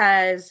matter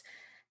because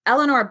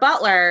Eleanor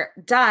Butler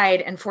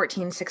died in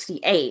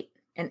 1468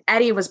 and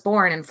Eddie was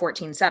born in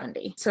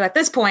 1470. So at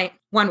this point,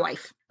 one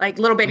wife.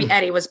 Little baby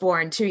Eddie was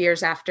born 2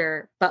 years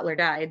after Butler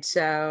died.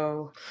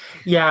 So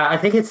yeah, I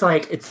think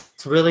it's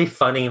really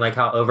funny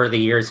how over the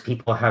years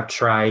people have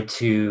tried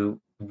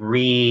to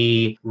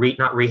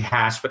not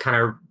rehash, but kind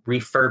of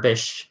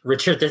refurbish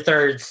Richard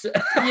III's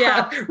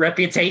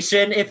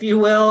reputation, if you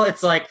will.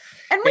 It's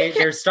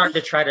they're starting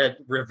to try to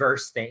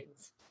reverse things.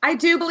 I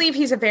do believe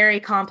he's a very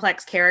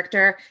complex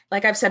character.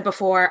 Like I've said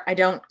before, I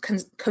don't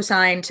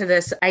co-sign to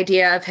this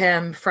idea of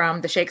him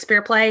from the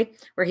Shakespeare play,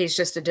 where he's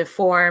just a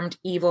deformed,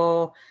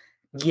 evil,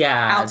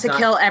 out to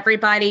kill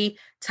everybody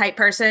type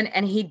person.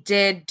 And he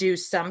did do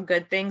some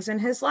good things in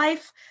his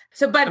life.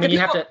 So, but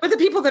the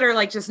people that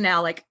are just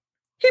now,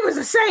 he was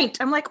a saint.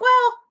 I'm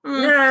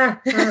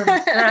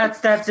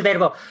that's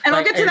debatable. And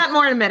I'll get to that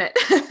more in a minute.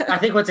 I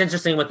think what's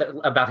interesting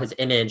about his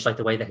image,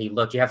 the way that he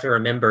looked, you have to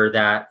remember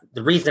that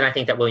the reason I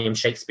think that William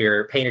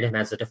Shakespeare painted him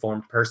as a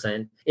deformed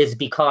person is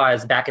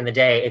because back in the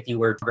day, if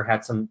you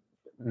had some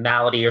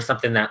malady or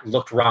something that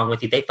looked wrong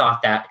with you, they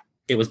thought that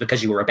it was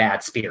because you were a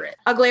bad spirit.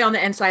 Ugly on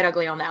the inside,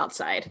 ugly on the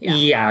outside.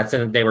 Yeah,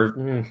 so they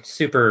were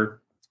super...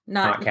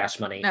 Not cash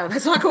money. No,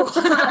 that's not cool.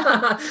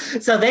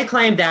 So they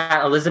claimed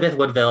that Elizabeth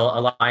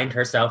Woodville aligned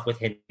herself with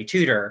Henry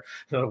Tudor,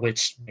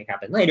 which may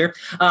happen later.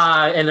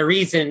 And the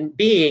reason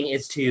being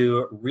is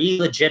to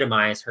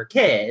re-legitimize her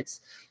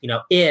kids,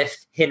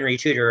 if Henry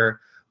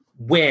Tudor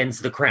wins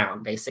the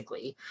crown,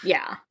 basically.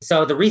 Yeah.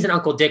 So the reason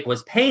Uncle Dick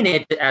was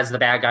painted as the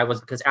bad guy was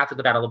because after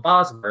the Battle of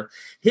Bosworth,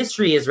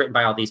 history is written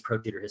by all these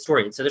pro-Tudor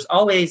historians. So there's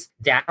always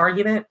that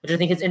argument, which I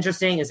think is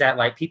interesting, is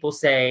that people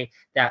say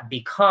that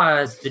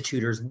because the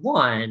Tudors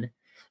won,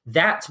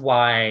 that's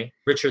why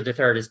Richard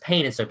III is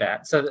painted so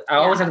bad. So I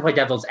always have to play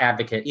devil's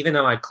advocate, even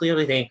though I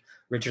clearly think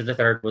Richard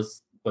III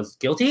was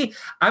guilty.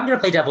 I'm going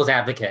to play devil's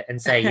advocate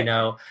and say,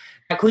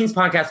 at Queen's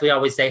Podcast, we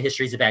always say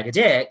history's a bag of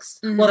dicks.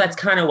 Mm-hmm. Well, that's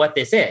kind of what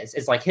this is.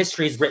 It's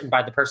history is written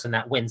by the person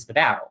that wins the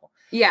battle.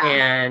 Yeah.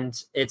 And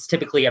it's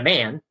typically a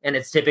man, and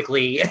it's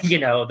typically,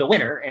 the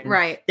winner. And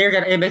right.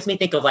 It makes me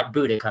think of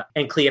Boudica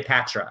and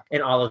Cleopatra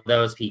and all of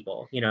those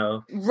people,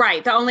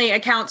 Right. The only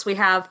accounts we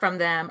have from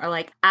them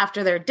are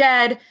after they're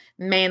dead,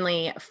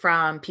 mainly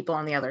from people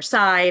on the other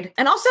side.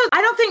 And also,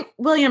 I don't think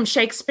William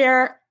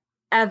Shakespeare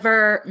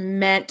ever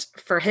meant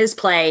for his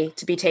play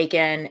to be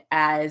taken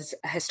as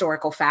a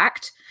historical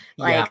fact.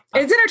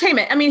 It's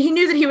entertainment. I mean, he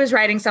knew that he was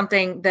writing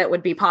something that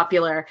would be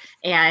popular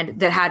and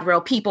that had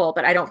real people,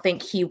 but I don't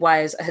think he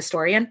was a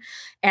historian.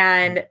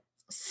 And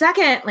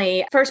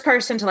Secondly, first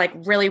person to like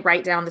really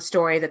write down the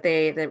story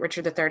that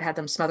Richard III had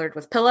them smothered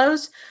with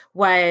pillows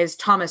was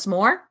Thomas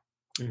More.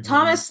 Mm-hmm.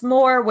 Thomas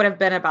More would have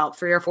been about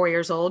 3 or 4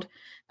 years old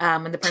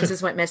when the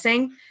princes went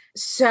missing.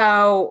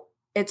 So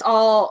it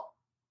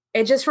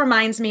just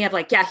reminds me of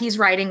like, yeah, he's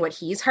writing what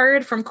he's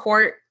heard from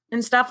court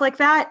and stuff like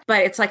that.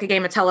 But it's like a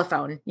game of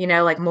telephone,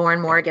 like more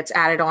and more gets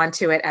added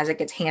onto it as it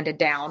gets handed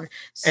down.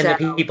 So,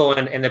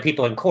 and the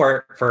people in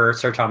court for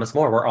Sir Thomas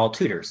More were all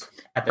Tudors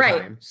at the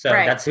time. So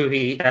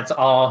that's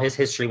all his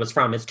history was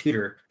from, his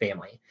Tudor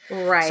family.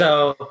 Right.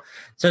 So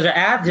to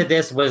add to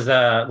this was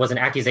an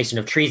accusation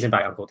of treason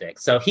by Uncle Dick.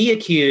 So he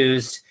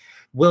accused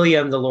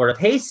William, the Lord of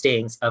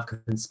Hastings, of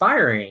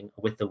conspiring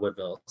with the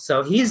Woodvilles.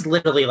 So he's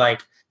literally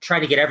like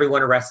trying to get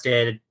everyone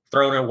arrested,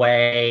 thrown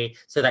away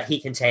so that he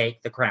can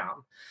take the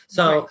crown.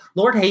 So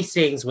Lord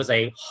Hastings was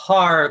a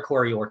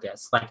hardcore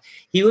Yorkist. Like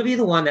he would be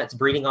the one that's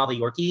breeding all the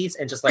Yorkies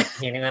and just like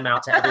handing them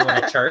out to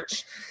everyone at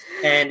church.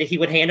 And he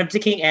would hand them to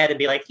King Ed and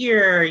be like,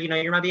 here,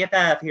 you're my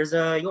BFF. Here's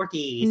a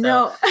Yorkie. So.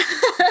 No,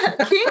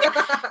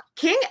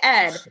 King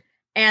Ed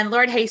and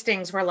Lord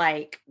Hastings were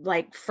like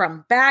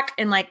from back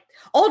in like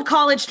old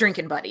college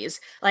drinking buddies.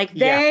 Like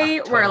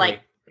they were like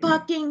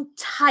fucking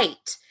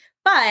tight.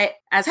 But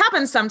as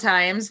happens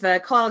sometimes,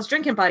 the college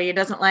drinking buddy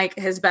doesn't like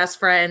his best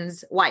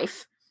friend's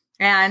wife.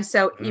 And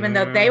so even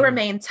though they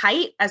remained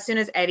tight, as soon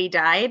as Eddie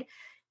died,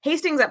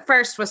 Hastings at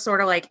first was sort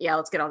of like, yeah,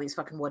 let's get all these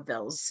fucking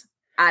Woodvilles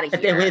out of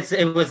here.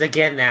 It was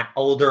again, that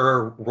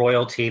older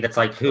royalty that's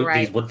like, who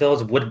these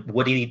Woodvilles,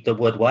 Woody the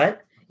Wood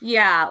what?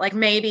 Yeah, like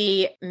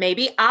maybe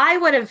I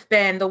would have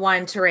been the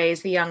one to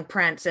raise the young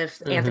prince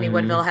if Anthony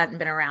Woodville hadn't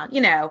been around,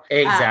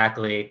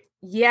 Exactly.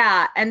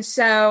 Yeah. And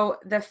so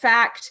the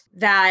fact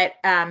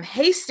that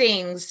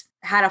Hastings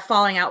had a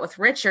falling out with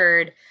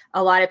Richard,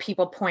 a lot of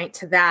people point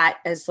to that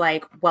as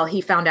like, well, he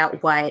found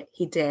out what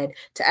he did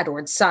to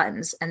Edward's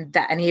sons and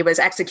he was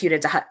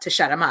executed to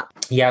shut him up.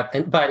 Yeah.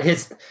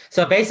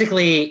 So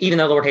basically, even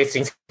though Lord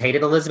Hastings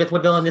hated Elizabeth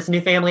Woodville and this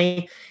new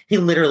family, he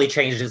literally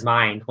changed his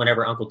mind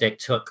whenever Uncle Dick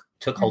took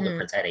hold of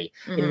Prince Eddie.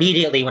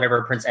 Immediately,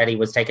 whenever Prince Eddie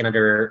was taken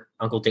under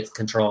Uncle Dick's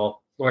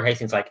control, Lord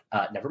Hastings like,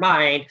 never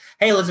mind.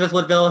 Hey, Elizabeth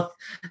Woodville,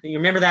 you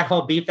remember that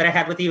whole beef that I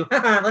had with you?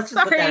 Let's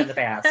just put that in the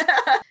past.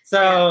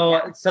 So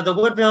the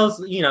Woodvilles,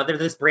 they're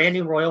this brand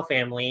new royal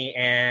family,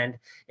 and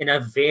in a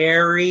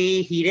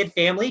very heated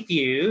family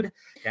feud,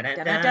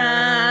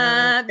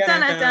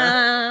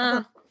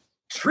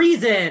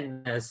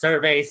 treason,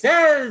 survey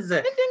says.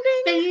 Ding, ding,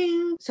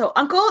 ding. So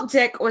Uncle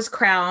Dick was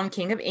crowned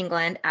King of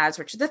England as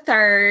Richard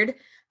III.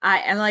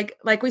 And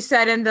like we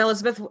said in the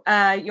Elizabeth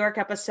York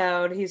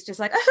episode, he's just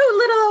like, oh,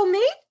 little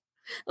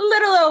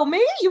old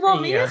me, you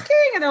want me as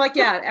king? And they're like,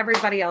 yeah,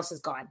 everybody else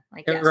is gone.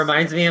 Like, it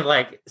reminds me of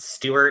like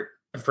Stuart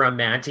from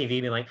Mad TV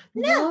being like,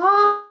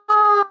 no.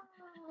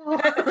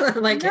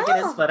 Like kicking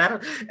his foot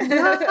out. I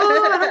don't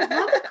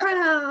the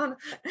crown.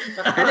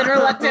 And then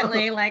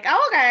reluctantly, like,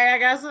 oh, okay, I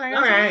guess.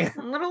 Okay.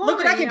 Look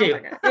what I can do.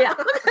 Yeah,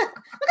 look what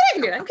I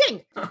can do. I'm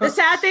king. The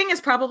sad thing is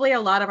probably a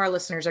lot of our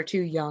listeners are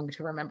too young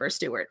to remember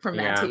Stuart from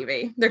Mad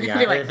TV. They're gonna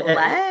be like,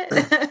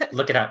 what?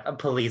 Look it up.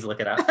 Please look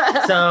it up.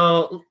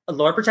 So,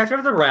 Lord Protector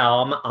of the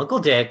Realm, Uncle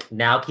Dick,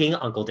 now King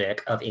Uncle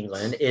Dick of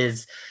England,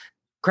 is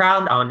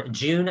crowned on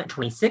June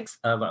 26th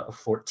of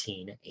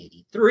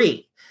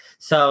 1483.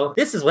 So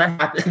this is what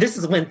happened. This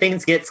is when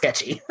things get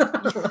sketchy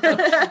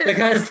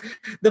because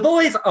the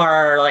boys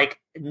are like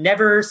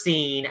never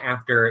seen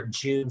after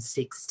June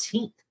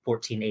 16th,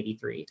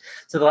 1483.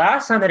 So the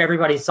last time that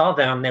everybody saw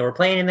them, they were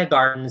playing in the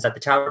gardens at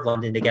the Tower of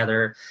London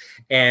together,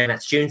 and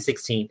that's June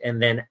 16th.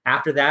 And then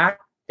after that,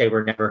 they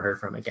were never heard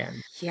from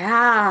again.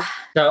 Yeah.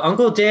 So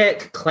Uncle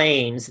Dick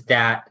claims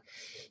that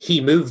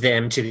he moved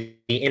them to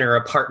the inner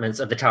apartments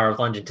of the Tower of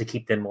London to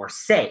keep them more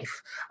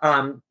safe,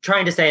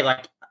 trying to say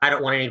like, I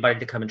don't want anybody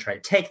to come and try to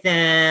take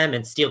them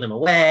and steal them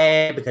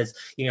away because,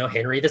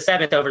 Henry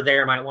VII over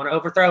there might want to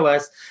overthrow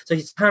us. So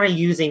he's kind of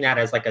using that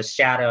as like a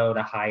shadow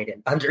to hide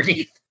it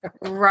underneath.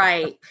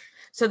 Right.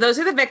 So those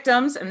are the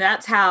victims, and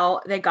that's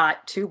how they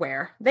got to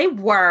where they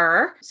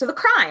were. So the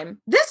crime,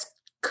 this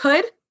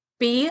could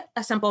be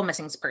a simple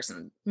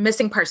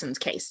missing persons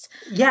case.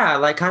 Yeah,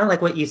 like kind of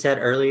like what you said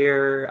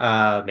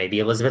earlier. Maybe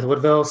Elizabeth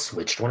Woodville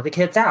switched one of the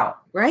kids out.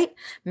 Right.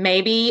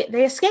 Maybe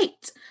they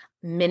escaped.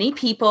 Many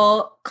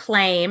people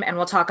claim, and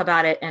we'll talk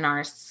about it in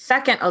our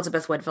second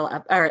Elizabeth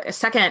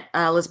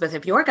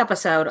of York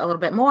episode a little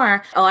bit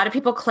more. A lot of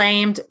people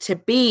claimed to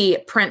be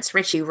Prince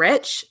Richie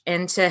Rich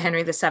into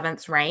Henry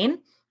VII's reign.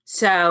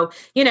 So,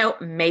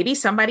 maybe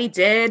somebody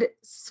did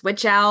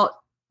switch out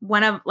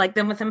one of like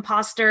them with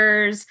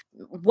imposters.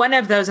 One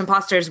of those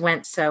imposters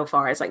went so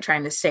far as like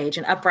trying to stage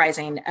an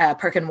uprising,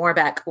 Perkin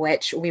Warbeck,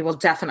 which we will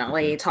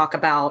definitely talk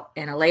about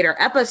in a later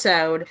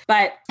episode.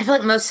 But I feel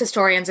like most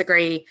historians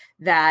agree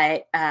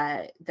that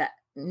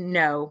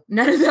no,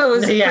 none of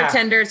those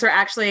pretenders were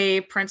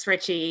actually Prince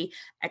Richie,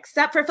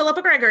 except for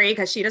Philippa Gregory,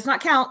 because she does not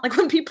count. Like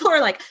when people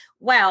are like,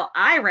 well,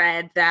 I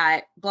read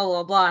that blah,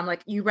 blah, blah. I'm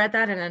like, you read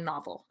that in a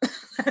novel.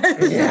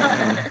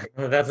 Yeah,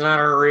 that's not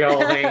a real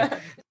thing.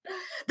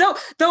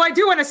 Though I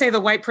do want to say the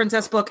White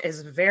Princess book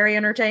is very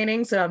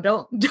entertaining, so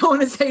don't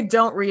want to say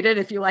don't read it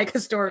if you like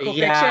historical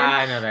fiction. Yeah,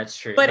 I know that's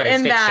true. But it's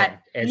in fiction.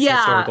 that, It's yeah,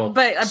 historical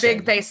but a fiction.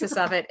 big basis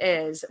of it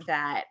is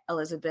that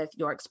Elizabeth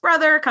York's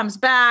brother comes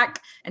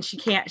back, and she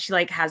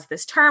like has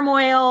this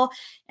turmoil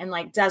and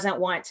like doesn't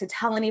want to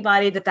tell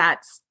anybody that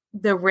that's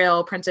the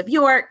real Prince of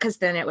York, because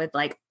then it would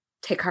like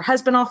take her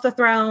husband off the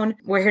throne.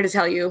 We're here to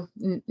tell you,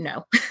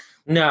 no.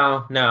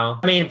 No.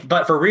 I mean,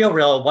 but for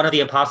real, one of the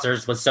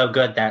imposters was so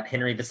good that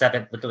Henry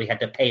VII literally had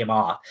to pay him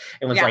off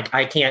and was like,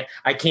 I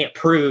can't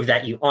prove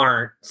that you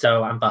aren't,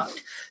 so I'm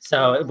fucked.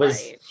 So it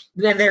was. Right.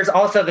 Then there's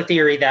also the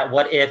theory that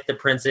what if the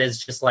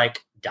princes just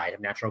like died of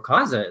natural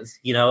causes?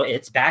 You know,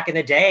 it's back in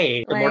the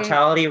day. The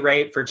mortality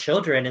rate for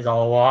children is a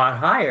lot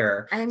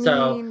higher. I mean,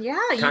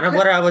 kind of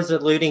what I was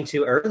alluding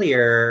to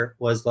earlier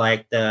was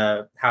like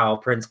how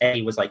Prince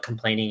Eddie was like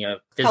complaining of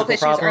physical health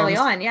issues problems early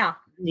on. Yeah.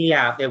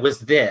 Yeah, it was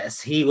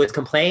this. He was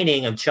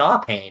complaining of jaw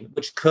pain,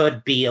 which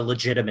could be a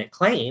legitimate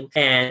claim.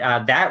 And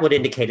that would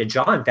indicate a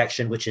jaw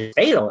infection, which is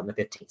fatal in the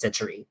 15th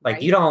century.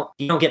 Like you don't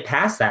get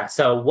past that.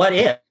 So what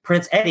if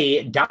Prince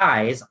Eddie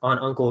dies on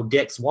Uncle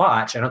Dick's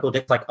watch and Uncle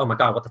Dick's like, oh my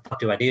God, what the fuck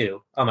do I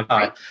do? Oh my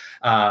God.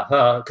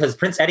 Because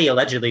Prince Eddie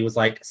allegedly was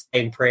like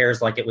saying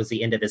prayers like it was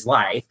the end of his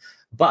life.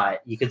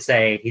 But you could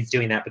say he's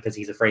doing that because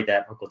he's afraid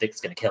that Uncle Dick's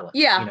going to kill him.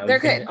 Yeah, you know, they're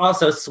good.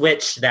 Also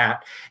switch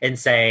that and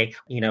say,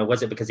 you know,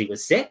 was it because he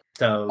was sick?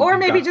 So, or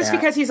maybe just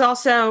because he's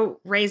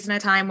also raised in a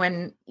time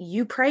when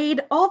you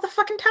prayed all the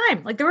fucking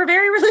time. Like they were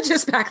very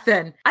religious back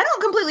then. I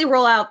don't completely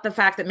rule out the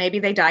fact that maybe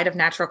they died of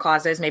natural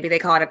causes. Maybe they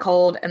caught a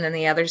cold and then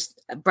the other's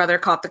brother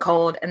caught the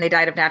cold and they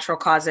died of natural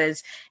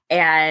causes.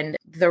 And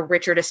the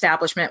Richard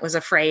establishment was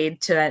afraid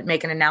to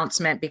make an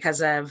announcement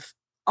because of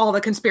all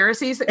the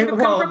conspiracies that could have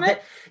come from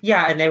it.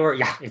 And they were,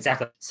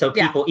 exactly. So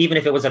people, even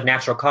if it was of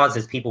natural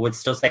causes, people would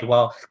still say,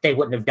 well, they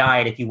wouldn't have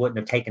died if you wouldn't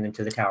have taken them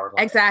to the Tower of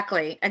London.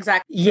 Exactly.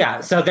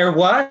 Yeah, so there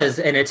was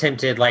an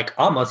attempted, like,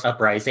 almost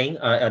uprising,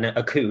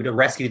 a coup to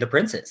rescue the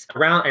princes.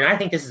 And I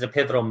think this is a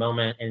pivotal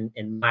moment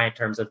in my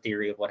terms of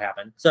theory of what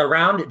happened. So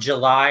around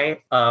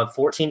July of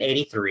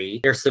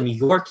 1483, there's some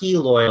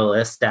Yorkie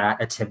loyalists that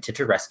attempted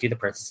to rescue the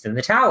princess in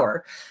the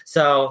Tower.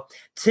 So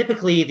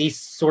typically these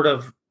sort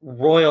of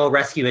royal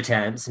rescue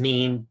attempts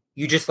mean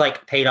you just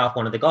like paid off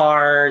one of the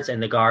guards and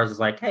the guards was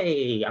like,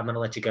 hey, I'm going to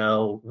let you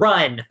go.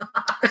 Run.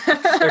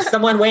 There's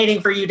someone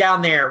waiting for you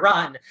down there.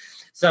 Run.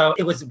 So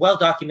it was well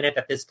documented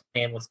that this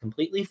plan was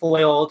completely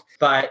foiled.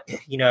 But,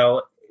 you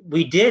know,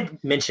 we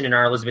did mention in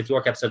our Elizabeth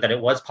York episode that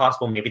it was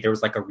possible maybe there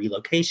was like a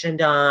relocation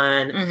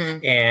done.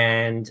 Mm-hmm.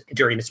 And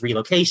during this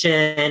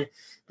relocation,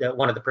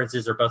 one of the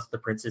princes or both of the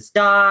princes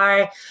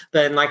die.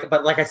 But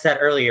like I said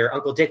earlier,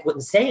 Uncle Dick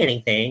wouldn't say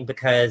anything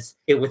because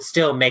it would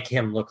still make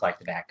him look like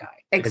the bad guy.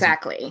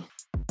 Exactly.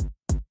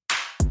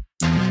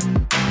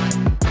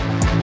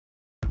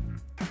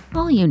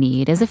 All you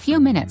need is a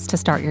few minutes to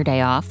start your day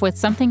off with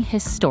something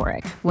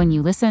historic when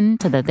you listen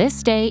to the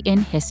This Day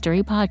in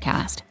History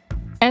podcast.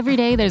 Every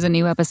day there's a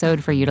new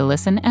episode for you to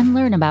listen and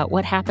learn about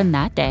what happened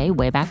that day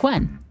way back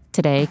when.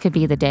 Today could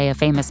be the day a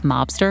famous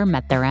mobster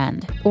met their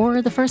end,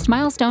 or the first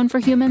milestone for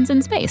humans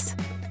in space.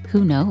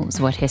 Who knows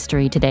what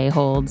history today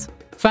holds?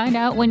 Find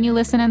out when you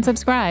listen and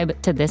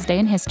subscribe to This Day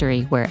in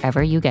History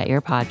wherever you get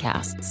your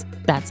podcasts.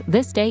 That's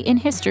This Day in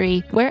History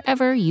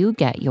wherever you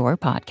get your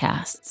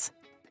podcasts.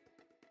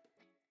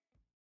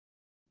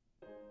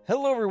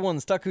 Hello everyone,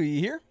 Stakuyi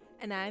here.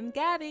 And I'm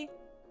Gabby.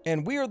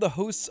 And we are the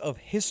hosts of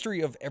History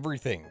of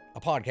Everything,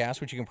 a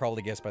podcast which you can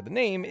probably guess by the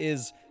name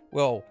is,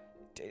 well,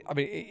 I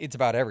mean, it's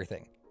about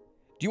everything.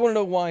 Do you want to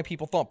know why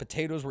people thought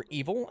potatoes were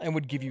evil and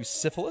would give you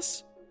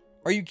syphilis?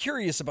 Are you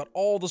curious about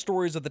all the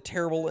stories of the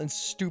terrible and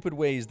stupid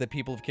ways that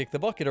people have kicked the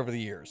bucket over the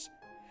years?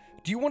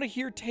 Do you want to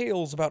hear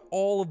tales about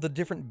all of the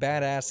different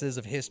badasses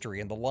of history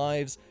and the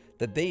lives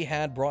that they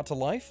had brought to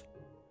life?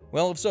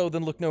 Well, if so,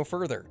 then look no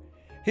further.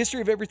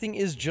 History of Everything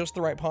is just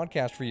the right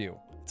podcast for you.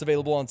 It's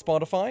available on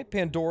Spotify,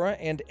 Pandora,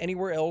 and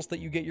anywhere else that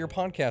you get your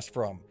podcast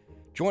from.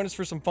 Join us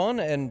for some fun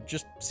and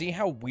just see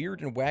how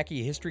weird and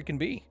wacky history can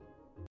be.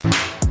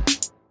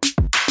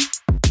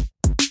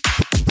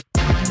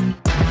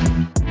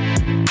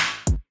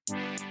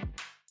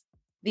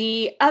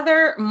 The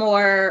other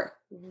more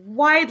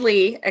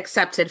widely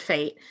accepted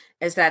fate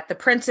is that the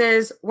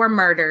princes were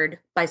murdered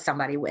by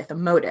somebody with a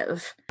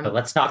motive. But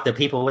let's talk to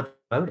people with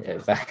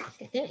motive.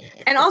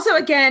 And also,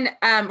 again,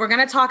 we're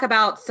going to talk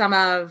about some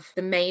of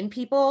the main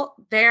people.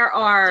 There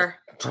are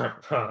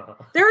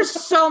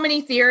so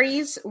many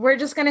theories. We're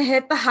just going to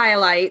hit the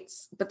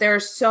highlights, but there are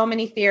so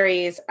many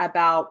theories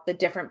about the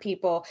different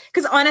people.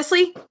 Because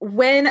honestly,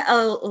 when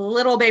a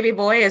little baby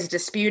boy is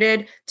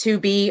disputed to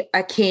be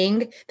a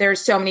king, there's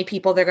so many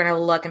people they're going to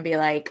look and be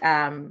like,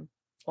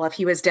 well, if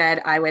he was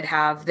dead, I would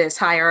have this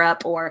higher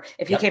up. Or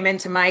if he came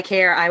into my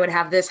care, I would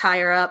have this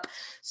higher up.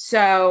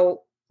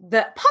 So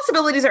the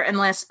possibilities are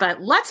endless,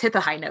 but let's hit the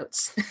high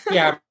notes.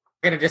 Yeah.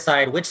 We're going to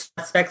decide which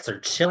suspects are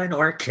chilling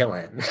or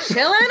killing.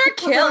 Chilling or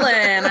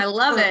killing. I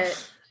love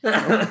it.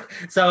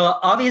 So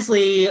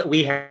obviously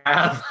we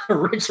have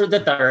Richard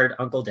III,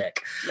 Uncle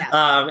Dick. Yes.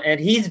 And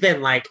he's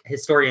been like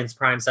historians'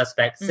 prime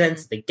suspect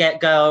since the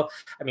get-go.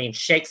 I mean,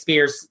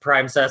 Shakespeare's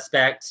prime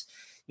suspect,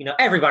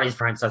 everybody's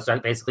prime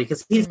suspect basically,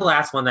 because he's the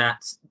last one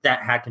that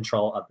had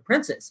control of the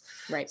princes.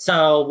 Right.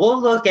 So we'll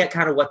look at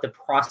kind of what the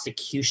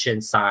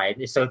prosecution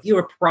side. So if you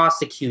were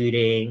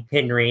prosecuting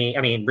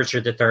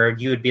Richard III,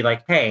 you would be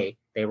like, hey,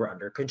 they were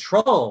under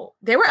control.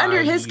 They were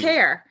under his you.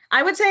 care.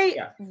 I would say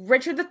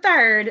Richard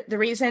III, the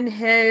reason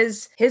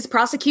his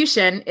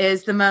prosecution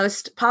is the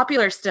most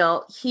popular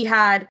still, he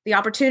had the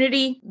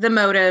opportunity, the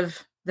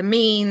motive, the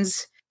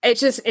means. It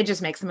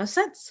just makes the most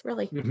sense,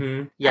 really.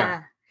 Mm-hmm.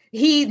 Yeah.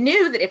 He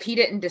knew that if he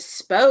didn't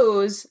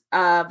dispose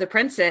of the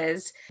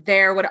princes,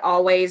 there would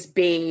always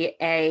be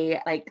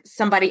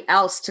somebody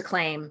else to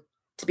claim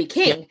to be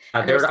king.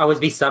 Yeah. There would always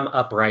be some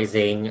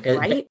uprising,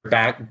 right?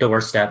 Back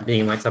doorstep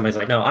being like, somebody's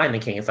like, no, I'm the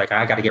king. It's like,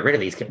 I got to get rid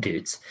of these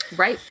dudes.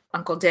 Right.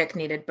 Uncle Dick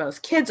needed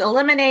both kids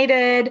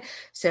eliminated.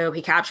 So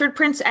he captured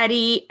Prince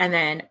Eddie and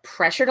then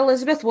pressured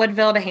Elizabeth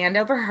Woodville to hand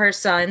over her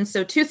son.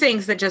 So two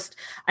things that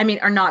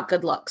are not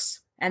good looks.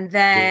 And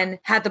then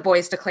had the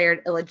boys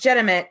declared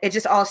illegitimate. It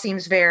just all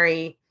seems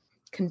very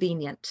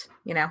convenient,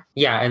 Yeah.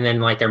 And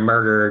then they're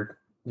murdered.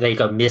 They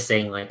go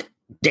missing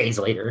days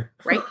later.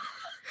 Right.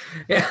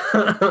 Yeah.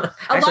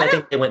 Actually, I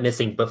think they went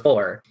missing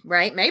before.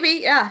 Right. Maybe.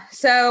 Yeah.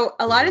 So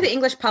a lot of the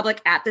English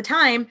public at the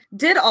time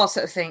did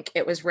also think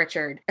it was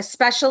Richard,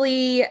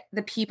 especially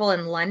the people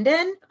in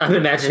London. I'm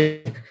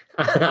imagining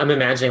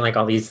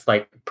all these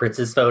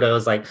princes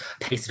photos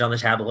pasted on the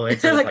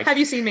tabloids. Have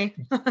you seen me?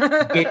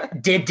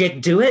 did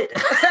Dick do it?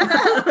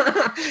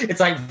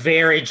 It's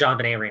very John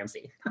Benet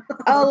Ramsey.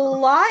 A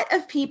lot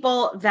of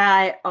people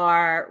that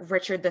are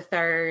Richard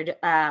III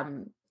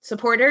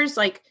supporters,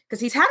 because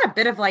he's had a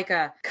bit of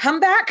a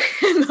comeback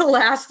in the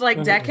last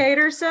decade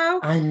or so.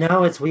 I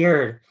know, it's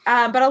weird.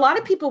 But a lot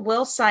of people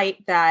will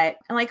cite that,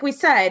 and like we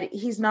said,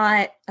 he's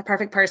not a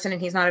perfect person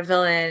and he's not a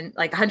villain,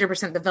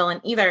 100% the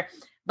villain either.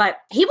 But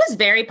he was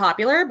very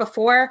popular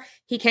before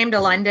he came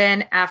to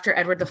London after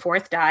Edward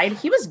IV died.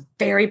 He was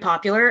very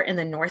popular in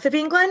the north of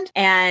England,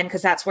 and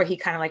because that's where he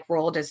kind of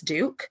ruled as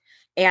Duke.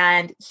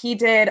 And he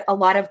did a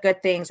lot of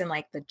good things in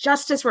the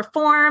justice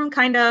reform,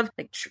 kind of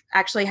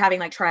actually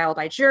having trial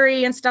by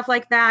jury and stuff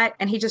like that.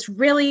 And he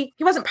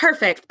wasn't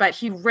perfect, but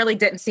he really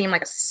didn't seem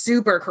like a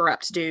super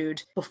corrupt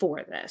dude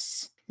before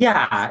this.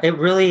 Yeah, it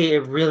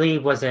really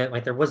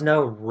wasn't there was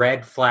no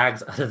red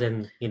flags other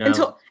than,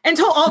 until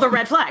all the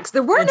red flags.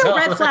 There were no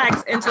red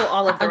flags until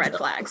all of the red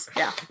flags.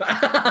 Yeah.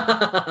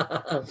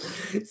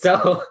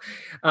 So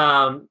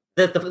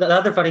the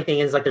other funny thing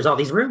is there's all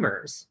these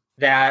rumors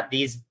that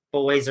these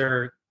boys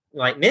are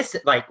missed.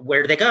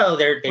 Where do they go?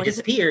 They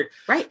disappeared.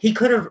 Right.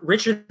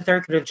 Richard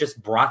III could have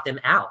just brought them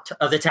out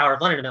of the Tower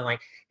of London and been like,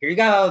 here you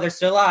go, they're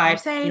still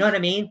alive. You know what I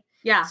mean?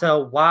 Yeah.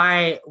 So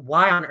why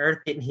on earth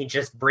didn't he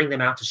just bring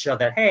them out to show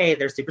that, hey,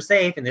 they're super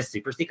safe in this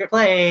super secret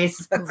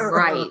place?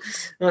 Right.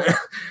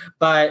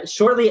 But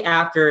shortly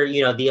after,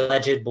 the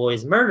alleged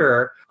boy's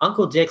murder,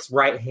 Uncle Dick's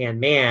right-hand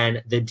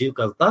man, the Duke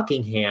of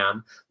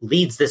Buckingham,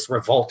 leads this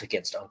revolt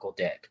against Uncle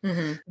Dick.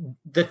 Mm-hmm.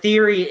 The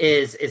theory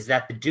is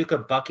that the Duke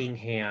of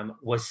Buckingham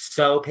was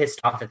so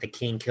pissed off that the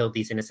king killed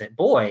these innocent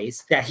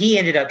boys that he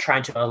ended up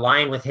trying to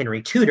align with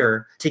Henry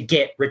Tudor to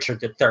get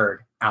Richard III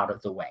out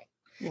of the way.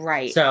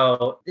 Right.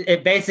 So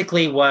it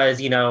basically was,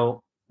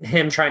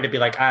 him trying to be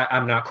like,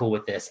 I'm not cool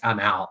with this. I'm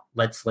out.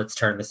 Let's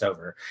turn this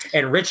over.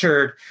 And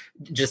Richard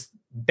just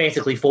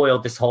basically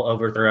foiled this whole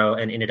overthrow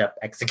and ended up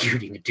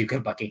executing the Duke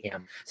of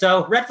Buckingham.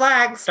 So red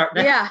flags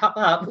starting to pop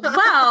up.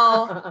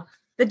 Well,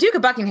 the Duke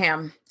of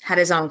Buckingham had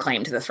his own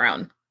claim to the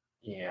throne.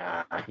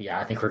 Yeah, I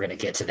think we're going to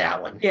get to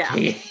that one. Yeah.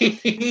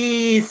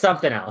 He's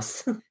something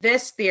else.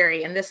 This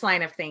theory and this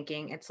line of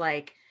thinking, it's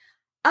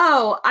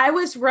oh, I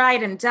was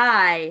ride or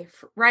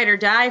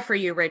die for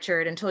you,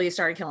 Richard, until you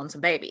started killing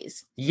some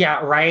babies. Yeah,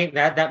 right.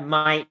 That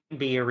might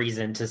be a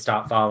reason to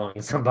stop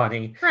following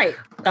somebody. Right.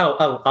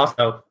 Oh,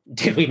 also,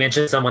 did we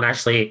mention someone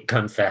actually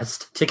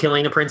confessed to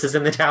killing the princes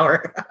in the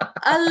tower?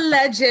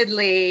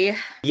 Allegedly.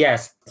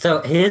 Yes.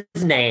 So his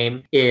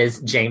name is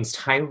James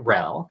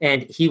Tyrrell,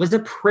 and he was a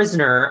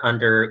prisoner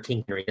under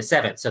King Henry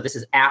VII. So this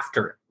is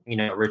after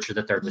Richard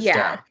III was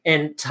dead.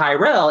 And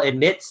Tyrrell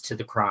admits to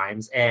the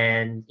crimes,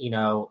 and,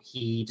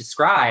 he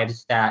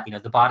describes that,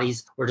 the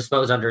bodies were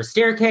disposed under a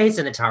staircase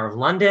in the Tower of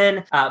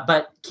London.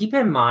 But keep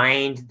in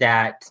mind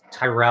that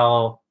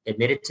Tyrrell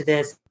admitted to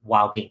this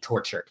while being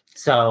tortured.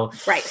 So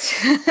right.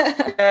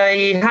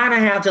 You kind of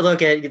have to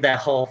look at that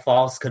whole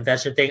false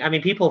confession thing. I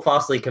mean, people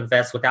falsely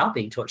confess without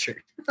being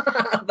tortured.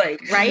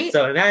 Right.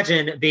 So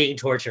imagine being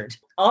tortured.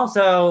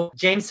 Also,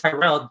 James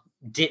Tyrrell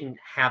didn't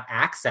have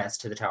access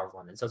to the Tower of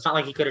London. So it's not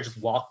like he could have just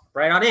walked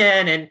right on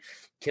in and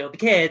killed the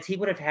kids. He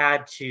would have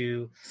had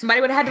to...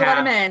 Somebody would have had to let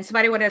him in.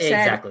 Somebody would have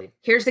said, exactly,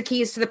 here's the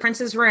keys to the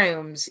prince's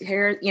rooms.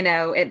 Here, he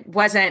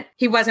wasn't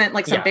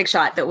some big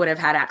shot that would have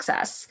had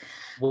access.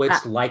 Which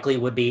likely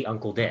would be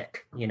Uncle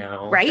Dick,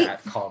 right?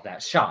 That called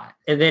that shot.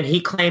 And then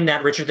he claimed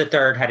that Richard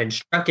III had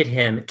instructed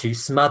him to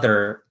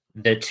smother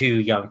the two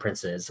young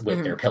princes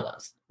with their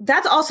pillows.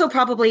 That's also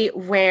probably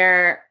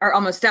where, or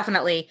almost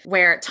definitely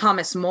where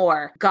Thomas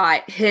More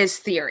got his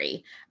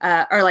theory,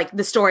 or like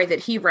the story that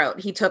he wrote.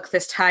 He took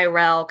this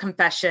Tyrell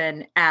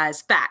confession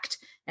as fact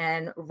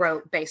and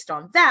wrote based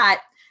on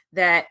that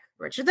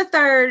Richard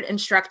III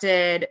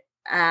instructed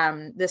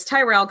this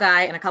Tyrell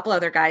guy and a couple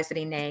other guys that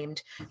he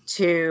named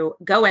to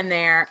go in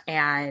there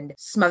and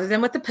smother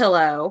them with the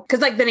pillow.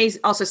 Because like then he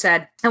also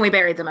said, and we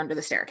buried them under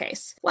the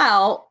staircase.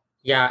 Well,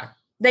 yeah.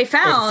 They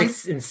found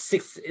it's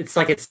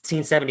like it's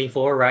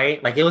 1674,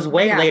 right? Like it was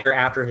way later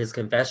after his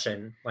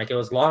confession. Like it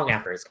was long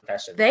after his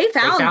confession. They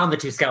found the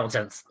two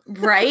skeletons.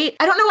 Right.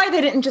 I don't know why they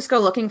didn't just go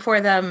looking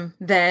for them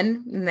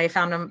then and they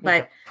found them.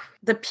 But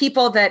the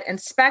people that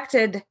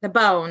inspected the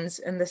bones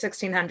in the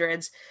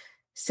 1600s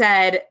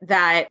said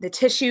that the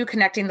tissue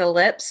connecting the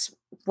lips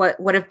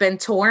would have been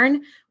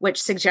torn,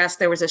 which suggests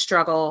there was a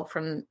struggle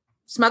from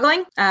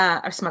suffocating.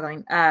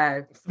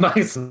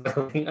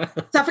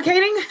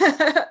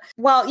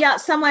 Well, yeah,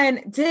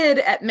 someone did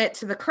admit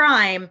to the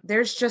crime.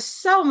 There's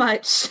just so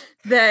much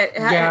that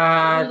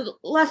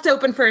left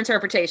open for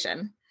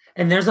interpretation.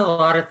 And there's a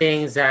lot of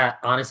things that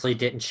honestly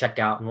didn't check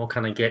out, and we'll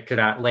kind of get to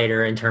that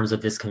later in terms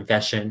of this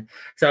confession.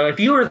 So if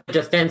you were the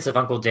defense of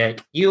Uncle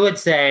Dick, you would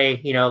say,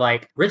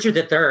 like Richard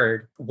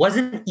III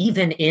wasn't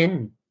even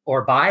in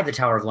or by the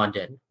Tower of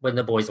London when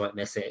the boys went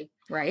missing.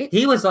 Right.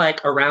 He was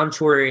like around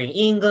touring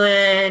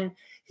England.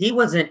 He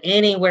wasn't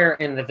anywhere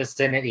in the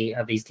vicinity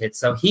of these kids,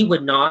 so he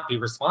would not be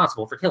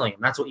responsible for killing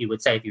them. That's what you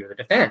would say if you were the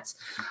defense.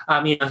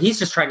 He's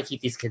just trying to keep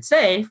these kids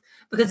safe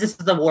because this is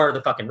the War of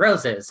the fucking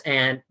Roses,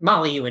 and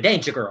Molly, you in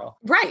danger, girl.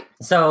 Right.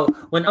 So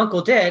when Uncle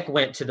Dick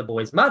went to the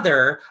boy's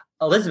mother,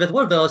 Elizabeth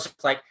Woodville is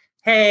just like,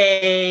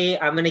 hey,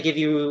 I'm going to give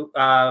you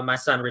my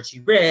son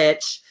Richie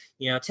Rich.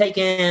 Take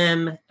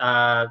him, take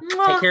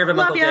care of him,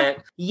 Uncle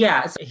Dick.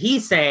 Yeah, so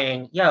he's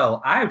saying,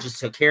 I just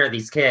took care of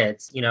these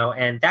kids,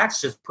 and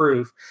that's just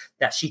proof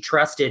that she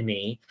trusted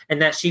me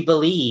and that she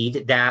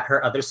believed that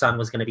her other son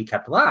was going to be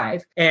kept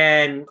alive.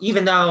 And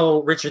even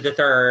though Richard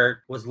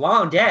III was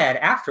long dead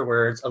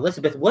afterwards,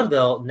 Elizabeth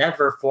Woodville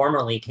never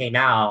formally came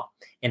out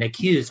and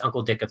accused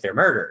Uncle Dick of their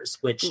murders,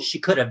 which she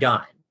could have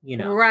done.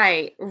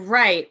 Right.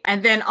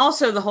 And then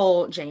also the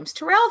whole James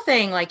Tyrrell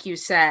thing, like you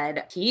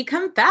said, he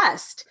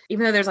confessed,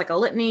 even though there's like a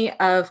litany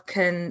of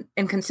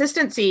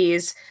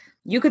inconsistencies,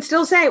 you could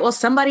still say, well,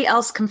 somebody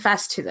else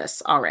confessed to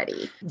this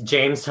already.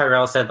 James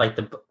Tyrrell said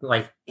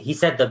he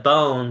said the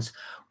bones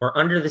were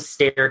under the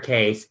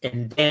staircase.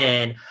 And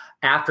then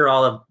after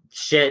all of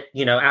shit,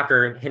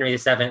 after Henry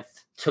VII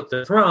took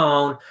the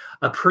throne,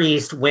 a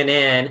priest went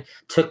in,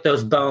 took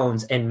those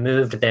bones and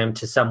moved them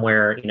to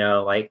somewhere,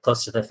 like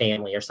close to the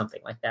family or something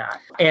like that.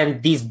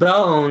 And these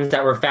bones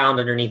that were found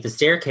underneath the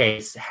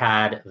staircase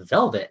had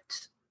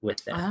velvet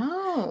with them.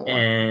 Oh.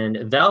 And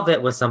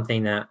velvet was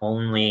something that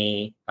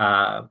only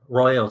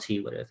royalty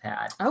would have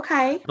had.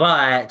 Okay.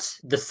 But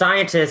the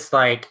scientists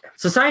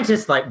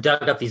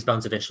dug up these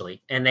bones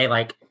eventually and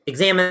they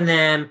examined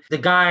them. The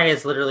guy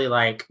is literally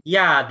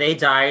they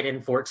died in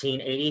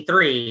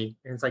 1483.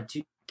 And it's like,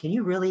 can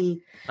you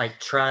really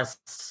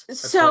trust?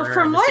 So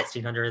from what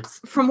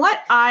 1600s? From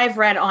what I've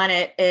read on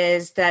it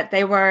is that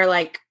they were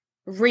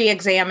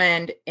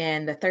re-examined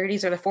in the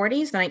 30s or the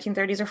 40s, the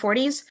 1930s or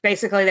 40s.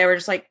 Basically, they were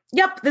just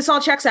yep, this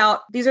all checks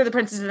out. These are the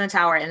princes in the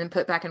tower, and then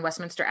put back in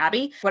Westminster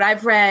Abbey. What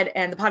I've read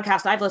and the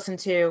podcast I've listened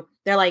to,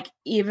 they're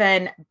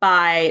even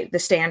by the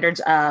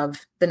standards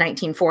of the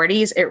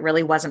 1940s, it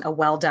really wasn't a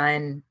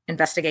well-done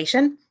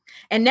investigation.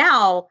 And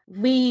now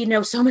we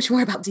know so much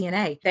more about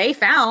DNA. They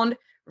found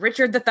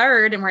Richard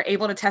III and were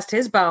able to test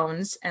his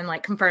bones and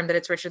confirm that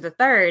it's Richard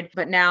III.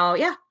 But now,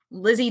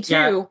 Lizzie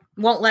too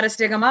won't let us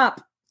dig them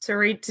up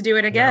to do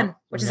it again,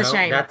 which is a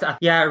shame.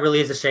 It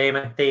really is a shame.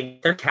 I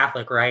think they're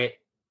Catholic, right?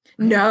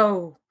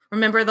 No.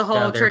 Remember the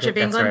whole Church of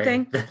England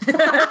thing?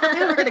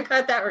 We're going to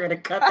cut that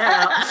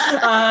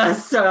out.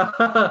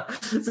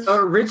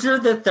 So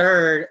Richard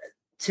III,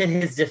 to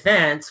his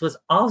defense, was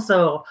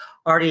also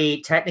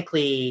already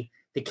technically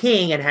the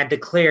king and had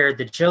declared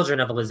the children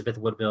of Elizabeth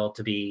Woodville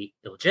to be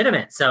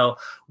illegitimate. So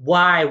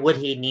why would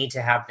he need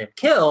to have them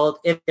killed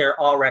if they're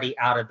already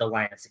out of the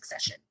line of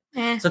succession?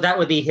 So that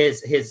would be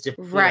his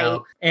right.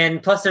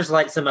 And plus there's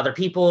some other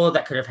people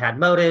that could have had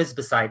motives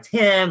besides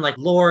him,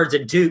 lords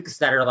and dukes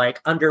that are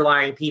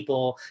underlying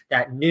people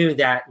that knew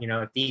that,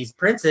 if these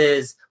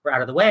princes were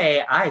out of the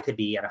way, I could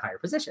be at a higher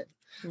position.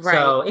 Right.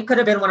 So it could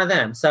have been one of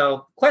them.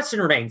 So question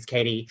remains,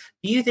 Katie,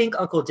 do you think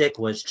Uncle Dick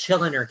was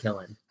chilling or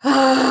killing?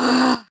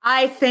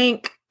 I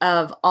think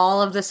of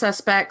all of the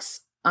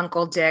suspects,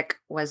 Uncle Dick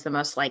was the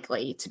most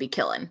likely to be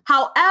killing.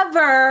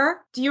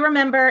 However, do you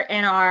remember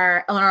in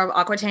our Eleanor of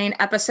Aquitaine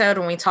episode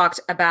when we talked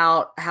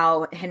about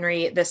how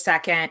Henry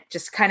II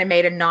just kind of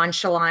made a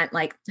nonchalant,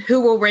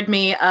 who will rid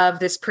me of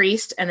this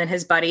priest? And then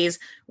his buddies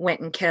went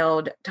and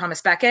killed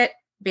Thomas Becket,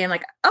 being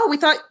oh, we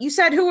thought you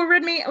said who will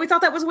rid me. We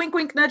thought that was wink,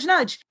 wink, nudge,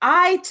 nudge.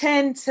 I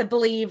tend to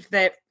believe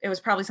that it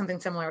was probably something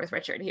similar with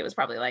Richard. He was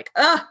probably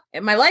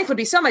my life would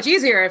be so much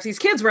easier if these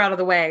kids were out of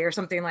the way or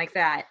something like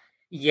that.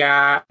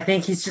 Yeah, I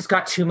think he's just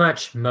got too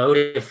much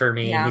motive for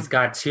me. Yeah. He's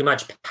got too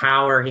much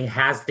power. He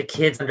has the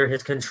kids under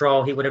his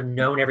control. He would have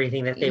known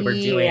everything that they were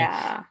doing.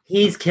 Yeah.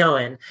 He's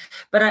killing.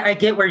 But I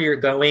get where you're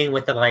going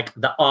with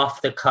the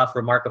off the cuff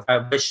remark of I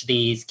wish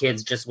these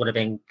kids just would have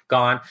been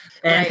gone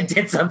and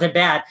did something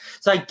bad.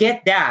 So I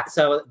get that.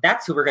 So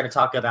that's who we're going to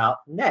talk about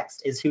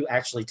next, is who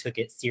actually took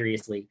it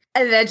seriously.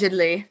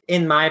 Allegedly.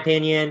 In my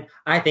opinion,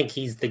 I think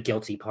he's the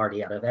guilty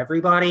party out of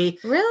everybody.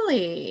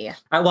 Really?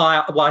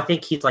 I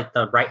think he's like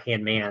the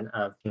right-hand man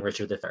of King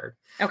Richard III.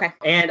 Okay.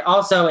 And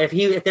also,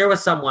 if there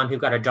was someone who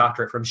got a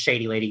doctorate from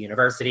Shady Lady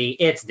University,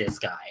 it's this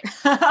guy.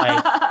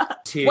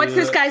 What's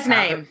this guy's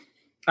name?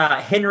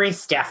 Henry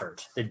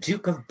Stafford, the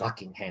Duke of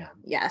Buckingham.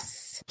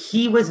 Yes.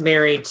 He was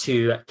married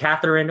to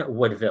Catherine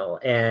Woodville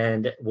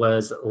and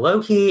was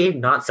low-key,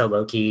 not so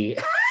low-key,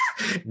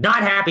 not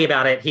happy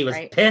about it. He was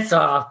pissed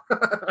off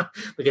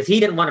because he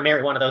didn't want to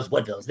marry one of those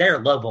Woodvilles. They're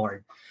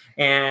lowborn.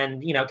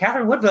 And,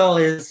 Catherine Woodville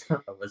is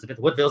Elizabeth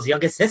Woodville's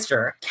youngest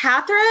sister.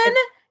 Catherine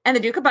and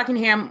the Duke of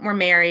Buckingham were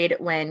married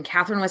when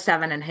Catherine was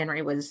 7 and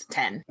Henry was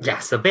 10. Yeah,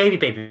 so baby.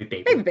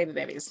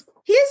 Babies.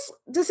 He's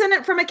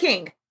descendant from a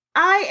king.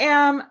 I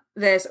am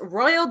this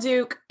royal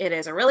duke. It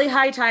is a really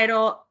high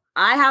title.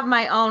 I have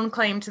my own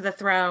claim to the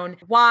throne.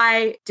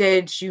 Why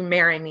did you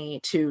marry me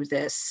to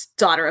this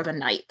daughter of a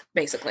knight,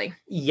 basically?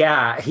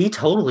 Yeah, he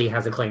totally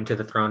has a claim to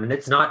the throne, and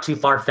it's not too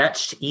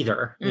far-fetched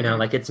either.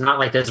 It's not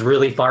like this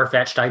really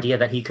far-fetched idea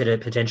that he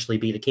could potentially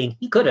be the king.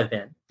 He could have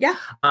been. Yeah.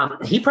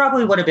 He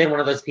probably would have been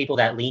one of those people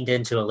that leaned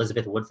into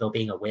Elizabeth Woodville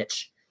being a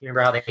witch. You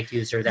remember how they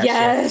accused her of that shit?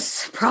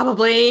 Yes,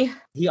 probably.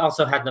 He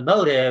also had the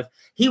motive.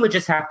 He would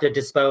just have to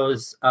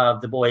dispose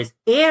of the boys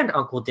and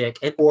Uncle Dick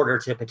in order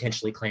to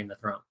potentially claim the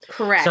throne.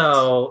 Correct.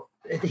 So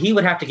he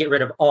would have to get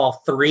rid of all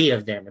 3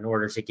 of them in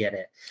order to get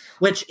it,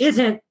 which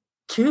isn't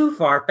too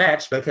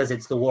far-fetched because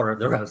it's the War of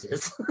the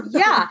Roses.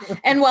 Yeah.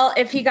 And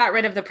if he got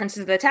rid of the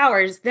Princes of the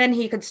Towers, then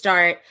he could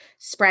start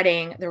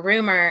spreading the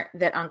rumor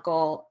that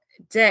Uncle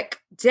Dick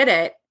did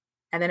it.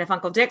 And then if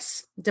Uncle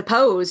Dick's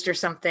deposed or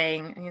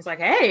something, and he's like,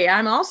 hey,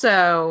 I'm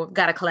also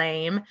got a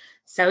claim.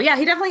 So yeah,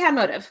 he definitely had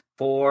motive.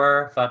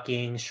 For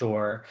fucking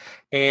sure.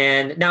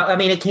 And now,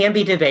 it can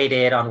be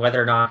debated on whether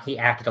or not he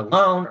acted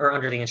alone or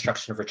under the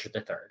instruction of Richard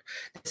III.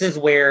 This is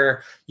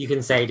where you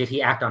can say, did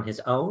he act on his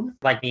own?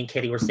 Like me and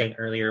Katie were saying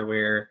earlier,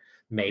 where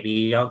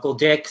maybe Uncle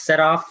Dick set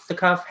off the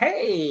cuff,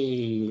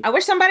 hey, I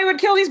wish somebody would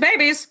kill these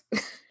babies.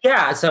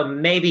 Yeah, so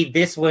maybe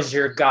this was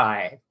your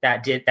guy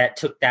that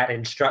took that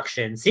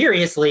instruction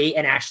seriously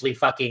and actually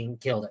fucking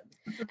killed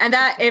him. And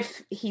that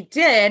if he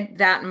did,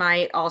 that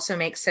might also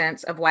make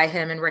sense of why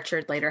him and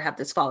Richard later have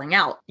this falling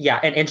out.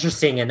 Yeah, and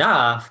interesting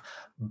enough,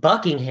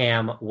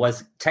 Buckingham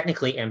was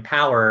technically in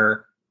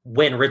power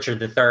when Richard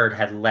III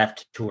had left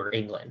to tour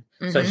England.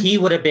 Mm-hmm. So he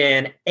would have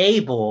been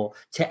able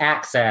to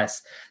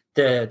access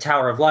the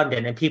Tower of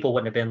London, and people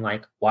wouldn't have been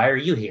like, why are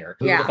you here?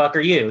 Who the fuck are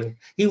you?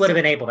 He would have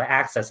been able to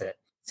access it.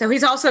 So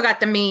he's also got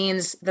the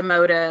means, the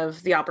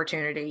motive, the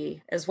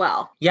opportunity as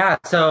well. Yeah.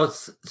 So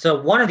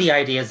one of the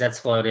ideas that's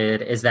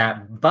floated is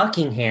that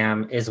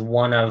Buckingham is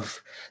one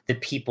of the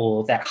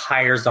people that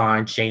hires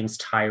on James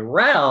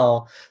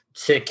Tyrrell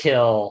to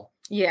kill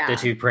the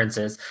 2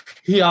 princes.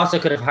 He also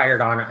could have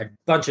hired on a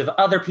bunch of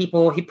other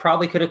people. He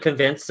probably could have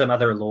convinced some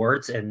other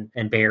lords and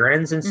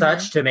barons and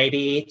such to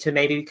maybe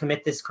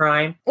commit this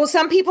crime. Well,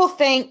 some people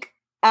think,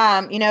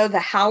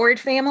 the Howard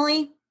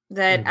family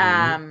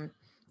that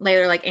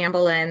later, like Anne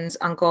Boleyn's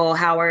uncle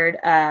Howard,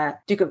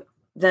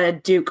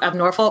 Duke of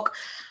Norfolk.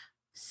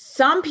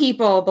 Some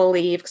people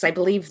believe, because I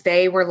believe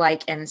they were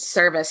like in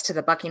service to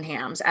the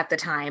Buckinghams at the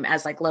time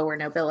as like lower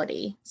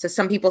nobility. So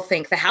some people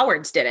think the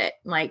Howards did it,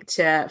 like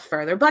to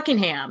further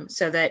Buckingham,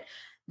 so that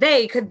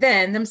they could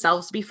then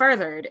themselves be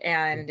furthered.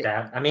 And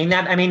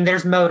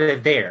there's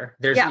motive there.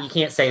 You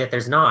can't say that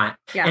there's not.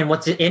 Yeah. And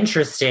what's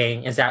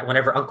interesting is that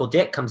whenever Uncle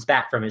Dick comes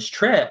back from his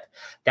trip,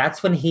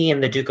 that's when he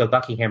and the Duke of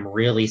Buckingham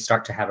really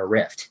start to have a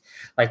rift.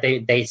 Like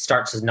they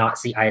start to not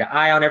see eye to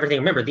eye on everything.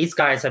 Remember, these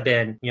guys have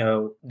been,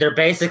 they're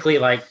basically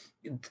like,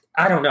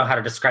 I don't know how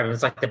to describe them.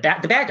 It's like the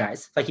bad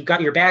guys. Like you've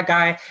got your bad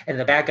guy and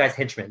the bad guy's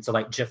henchmen. So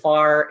like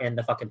Jafar and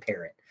the fucking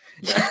parrot.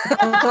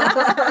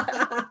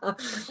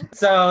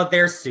 So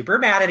they're super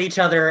mad at each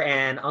other,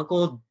 and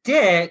Uncle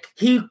Dick,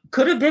 he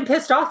could have been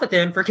pissed off at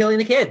them for killing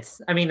the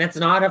kids. That's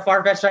not a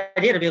far-fetched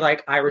idea to be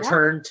like, I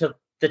returned to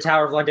the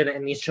Tower of London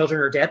and these children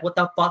are dead. What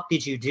the fuck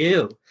did you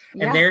do?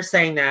 Yeah. And they're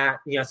saying that,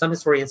 some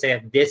historians say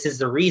that this is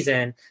the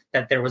reason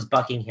that there was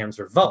Buckingham's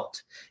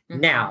revolt.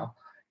 Mm-hmm. Now,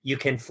 you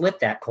can flip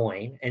that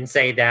coin and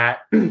say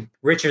that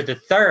Richard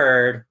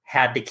III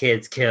had the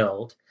kids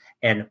killed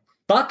and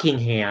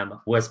Buckingham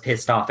was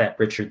pissed off at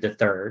Richard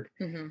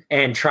III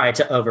and tried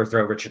to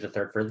overthrow Richard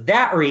III for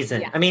that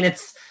reason. Yeah.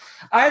 It's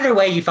either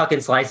way you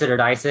fucking slice it or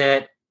dice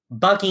it.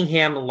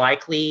 Buckingham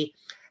likely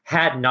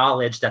had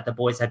knowledge that the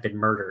boys had been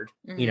murdered.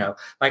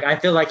 I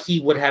feel like he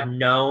would have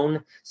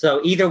known.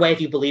 So either way, if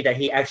you believe that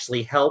he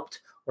actually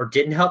helped or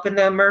didn't help in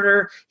the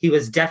murder. He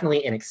was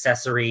definitely an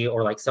accessory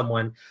or like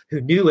someone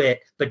who knew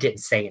it but didn't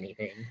say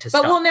anything to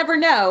stop. But we'll never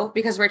know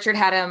because Richard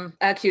had him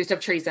accused of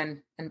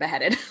treason and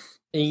beheaded.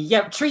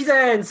 Yep,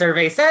 treason,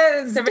 survey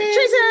says. Treason,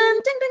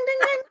 ding, ding, ding,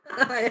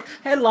 ding.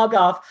 Head logged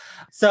off.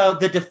 So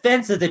the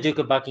defense of the Duke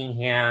of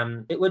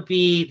Buckingham, it would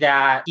be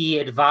that he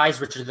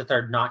advised Richard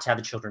III not to have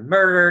the children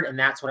murdered, and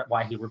that's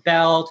why he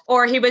rebelled.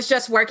 Or he was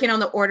just working on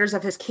the orders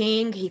of his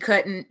king. He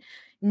couldn't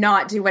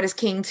not do what his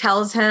king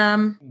tells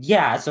him.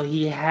 Yeah, so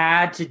he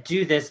had to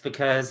do this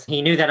because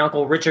he knew that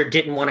Uncle Richard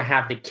didn't want to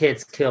have the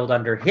kids killed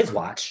under his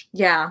watch.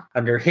 Yeah.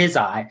 Under his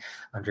eye.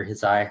 Under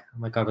his eye. Oh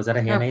my God, was that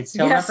a Handmaid's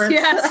Tale reference?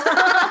 Yes.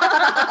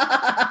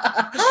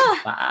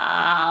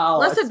 Wow.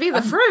 Blessed be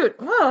the fruit.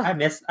 Oh. I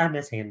miss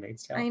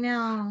Handmaid's Tale. I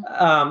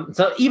know.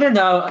 So even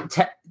though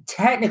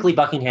technically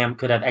Buckingham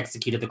could have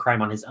executed the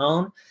crime on his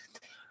own,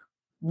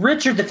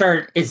 Richard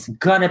III is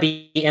gonna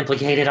be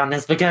implicated on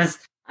this because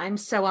I'm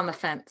so on the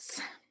fence.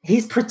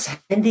 He's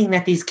pretending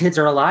that these kids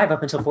are alive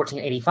up until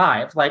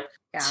 1485. Like,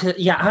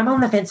 I'm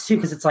on the fence too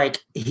because it's like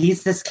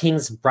he's this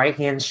king's right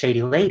hand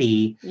shady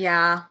lady.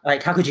 Yeah.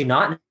 Like, how could you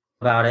not know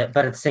about it?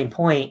 But at the same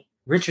point,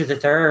 Richard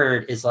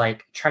III is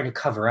like trying to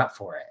cover up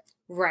for it.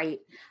 Right.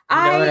 You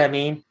know what I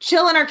mean?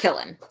 Chilling or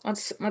killing?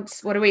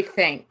 What do we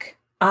think?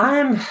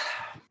 I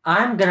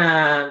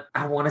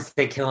want to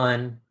say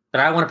killing,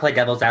 but I want to play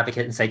devil's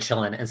advocate and say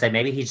chilling and say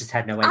maybe he just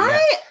had no idea.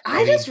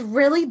 I just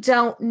really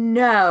don't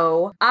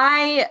know.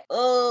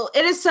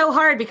 It is so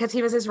hard because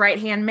he was his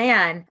right-hand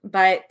man,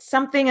 but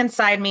something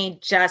inside me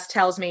just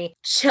tells me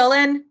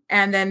chilling.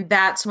 And then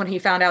that's when he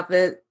found out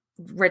that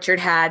Richard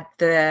had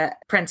the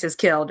princes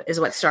killed is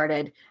what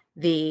started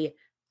the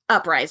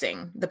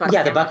uprising. The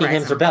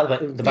Buckingham's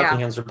rebellion. The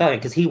Buckingham's rebellion,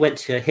 because he went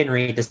to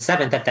Henry VII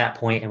at that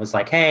point and was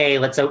like, "Hey,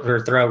 let's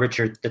overthrow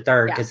Richard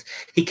III because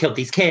he killed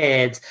these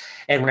kids."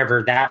 And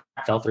whenever that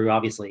fell through,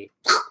 obviously.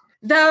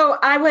 Though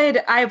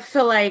I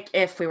feel like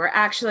if we were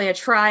actually a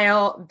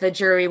trial, the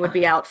jury would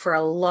be out for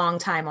a long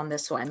time on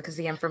this one because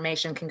the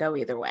information can go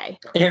either way.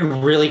 It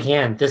really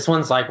can. This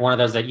one's like one of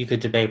those that you could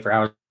debate for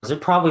hours. It'd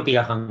probably be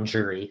a hung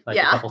jury a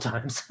couple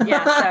times. So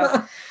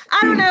I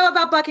don't know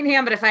about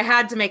Buckingham, but if I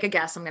had to make a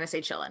guess, I'm going to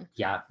say chillin'.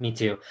 Yeah, me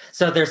too.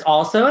 So there's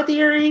also a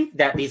theory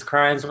that these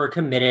crimes were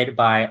committed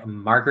by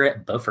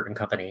Margaret Beaufort and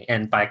Company.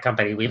 And by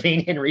company, we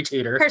mean Henry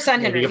Tudor. Her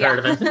son, Henry. You've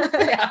heard of him.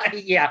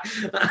 Yeah.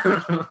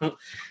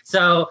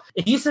 So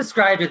if you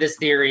subscribe to this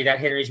theory that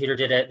Henry Tudor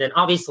did it, then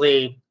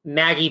obviously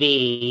Maggie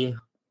B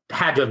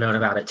had to have known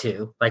about it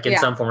too, like in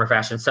some form or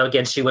fashion. So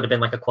again, she would have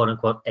been like a quote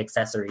unquote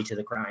accessory to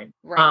the crime.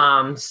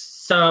 Right.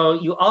 So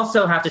you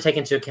also have to take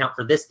into account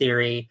for this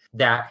theory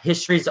that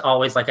history is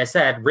always, like I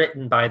said,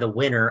 written by the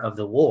winner of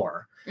the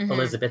war. Mm-hmm.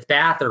 Elizabeth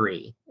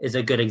Bathory is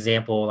a good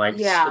example. Like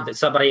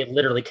somebody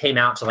literally came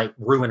out to like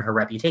ruin her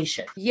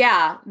reputation.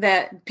 Yeah,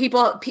 that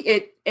people,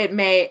 it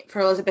may,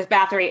 for Elizabeth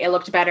Bathory, it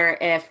looked better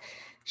if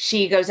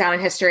she goes down in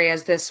history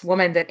as this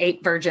woman that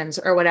ate virgins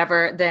or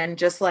whatever, than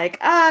just like,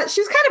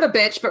 she's kind of a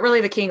bitch, but really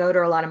the king owed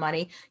her a lot of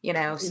money, you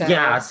know? So.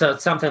 Yeah, so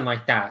something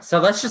like that. So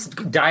let's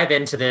just dive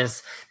into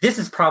this. This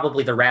is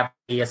probably the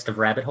rabbiest of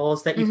rabbit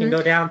holes that you can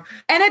go down.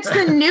 And it's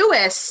the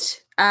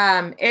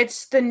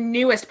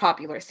newest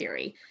popular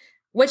theory,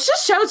 which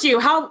just shows you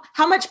how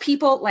much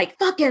people like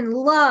fucking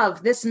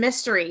love this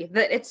mystery,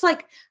 that it's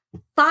like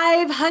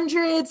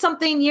 500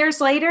 something years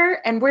later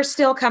and we're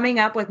still coming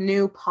up with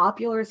new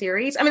popular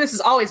theories. I mean, this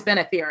has always been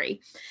a theory,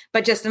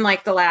 but just in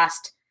like the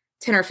last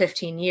 10 or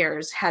 15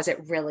 years has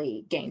it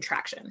really gained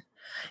traction.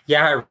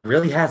 Yeah, it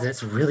really has.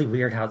 It's really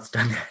weird how it's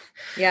done that.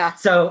 Yeah.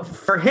 So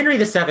for Henry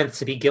VII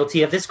to be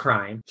guilty of this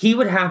crime, he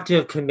would have to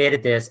have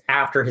committed this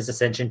after his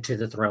ascension to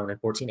the throne in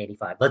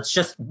 1485. Let's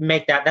just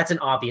make that's an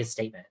obvious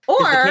statement.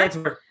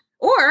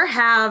 Or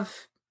have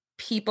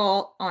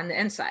people on the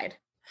inside.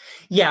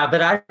 Yeah,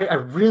 but I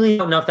really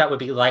don't know if that would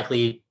be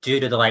likely due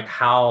to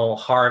how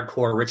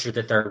hardcore Richard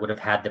III would have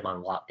had them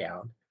on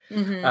lockdown.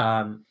 Mm-hmm.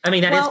 I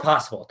mean, that is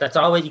possible. That's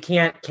always, you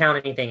can't count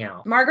anything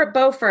out. Margaret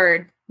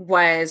Beaufort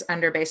was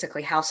under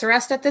basically house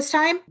arrest at this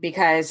time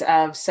because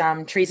of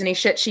some treasony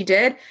shit she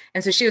did.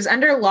 And so she was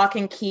under lock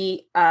and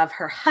key of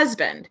her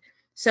husband.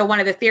 So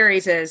one of the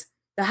theories is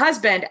the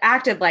husband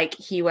acted like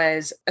he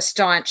was a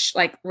staunch,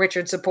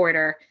 Richard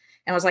supporter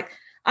and was like,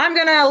 I'm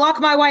going to lock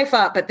my wife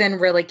up, but then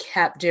really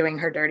kept doing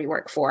her dirty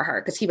work for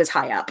her because he was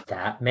high up.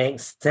 That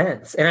makes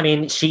sense. And I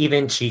mean, she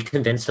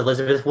convinced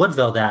Elizabeth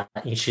Woodville that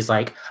she's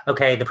like,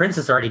 okay, the prince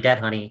is already dead,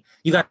 honey.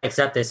 You got to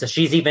accept this. So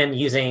she's even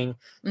using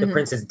the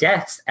prince's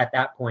deaths at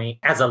that point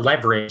as a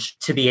leverage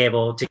to be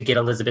able to get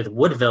Elizabeth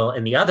Woodville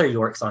and the other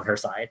Yorks on her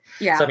side.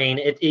 Yeah. So I mean,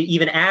 it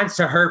even adds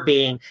to her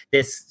being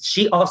this,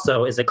 she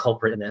also is a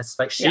culprit in this.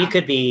 She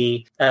could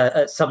be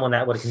someone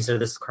that would consider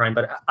this a crime,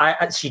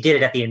 but she did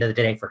it at the end of the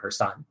day for her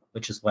son.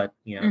 which is what,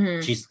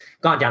 she's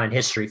gone down in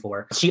history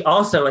for. She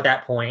also, at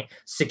that point,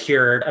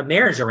 secured a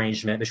marriage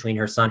arrangement between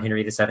her son,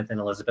 Henry VII, and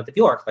Elizabeth of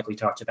York, like we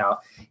talked about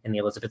in the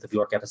Elizabeth of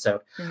York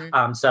episode.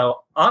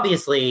 So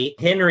obviously,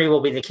 Henry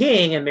will be the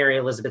king and marry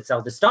Elizabeth's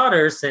eldest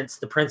daughter, since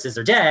the princes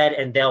are dead,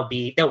 and they'll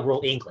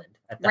rule England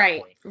at that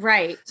point.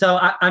 Right. So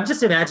I'm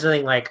just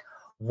imagining, like,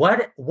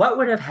 what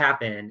would have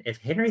happened if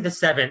Henry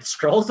VII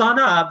strolls on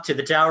up to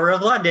the Tower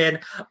of London,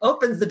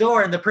 opens the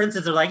door, and the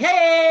princes are like,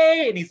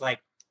 "Hey!" And he's like,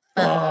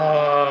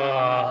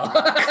 "Oh."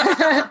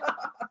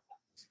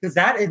 Because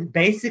that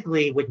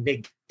basically would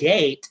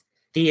negate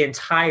the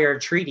entire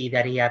treaty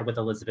that he had with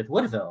Elizabeth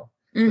Woodville.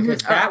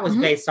 Because that was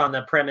based on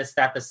the premise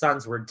that the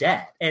sons were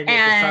dead. And if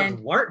the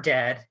sons weren't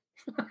dead...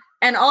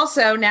 And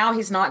also, now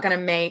he's not going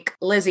to make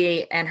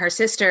Lizzie and her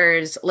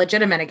sisters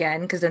legitimate again,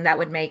 because then that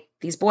would make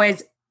these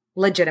boys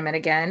legitimate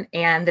again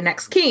and the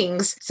next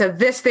kings. So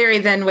this theory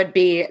then would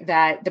be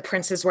that the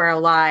princes were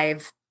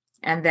alive,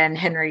 and then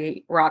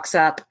Henry rocks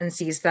up and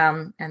sees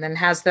them and then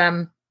has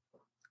them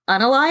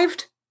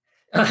unalived.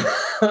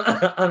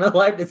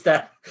 Unalived? Is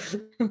that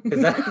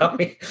how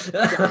we...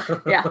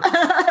 Yeah.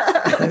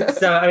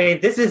 So, I mean,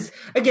 this is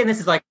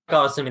like,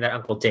 assuming that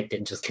Uncle Dick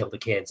didn't just kill the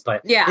kids,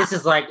 but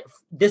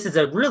this is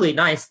a really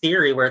nice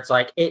theory where it's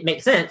like, it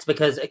makes sense,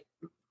 because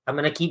I'm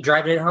going to keep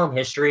driving it home.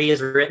 History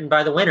is written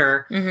by the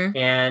winner.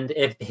 And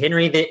if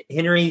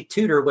Henry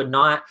Tudor would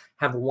not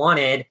have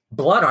wanted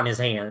blood on his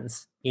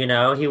hands, he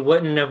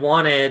wouldn't have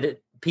wanted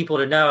people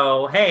to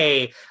know,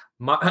 hey,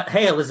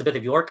 Elizabeth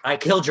of York, I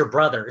killed your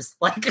brothers.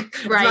 Like,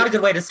 it's not a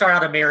good way to start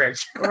out a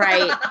marriage.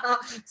 Right.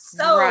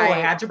 I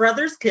had your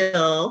brothers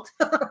killed.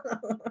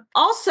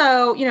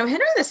 Also,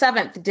 Henry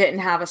VII didn't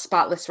have a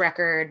spotless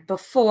record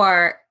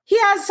before. He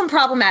has some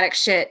problematic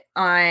shit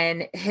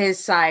on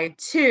his side,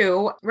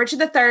 too. Richard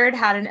III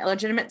had an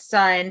illegitimate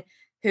son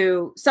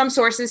who some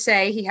sources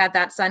say he had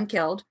that son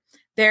killed.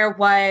 There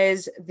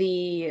was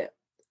the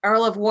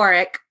Earl of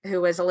Warwick,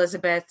 who was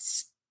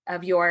Elizabeth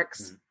of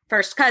York's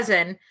first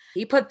cousin.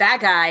 He put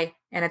that guy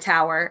in a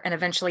tower and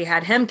eventually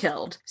had him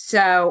killed.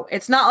 So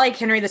it's not like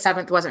Henry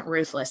VII wasn't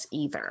ruthless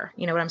either.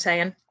 You know what I'm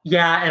saying?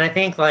 Yeah, and I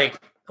think, like,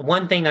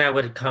 one thing that I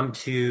would come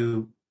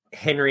to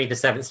Henry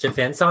VII's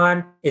defense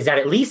on is that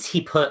at least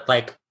he put,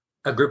 like,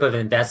 a group of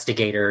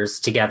investigators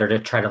together to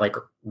try to, like,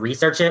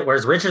 research it,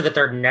 whereas Richard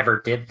III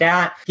never did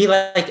that. He,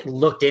 like,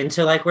 looked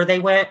into, like, where they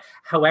went.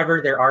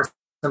 However, there are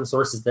some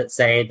sources that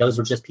say those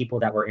were just people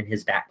that were in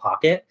his back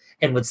pocket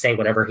and would say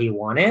whatever he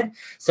wanted.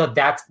 So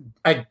that's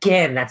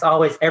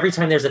always, every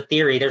time there's a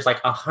theory, there's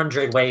like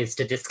 100 ways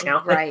to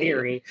discount the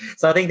theory.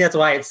 So I think that's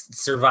why it's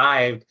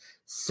survived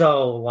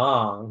so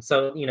long.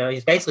 So,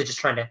 he's basically just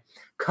trying to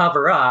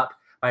cover up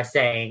by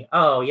saying,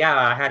 oh, yeah,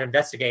 I had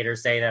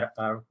investigators say that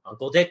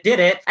Uncle Dick did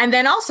it. And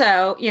then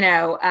also,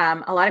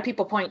 a lot of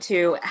people point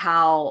to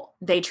how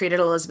they treated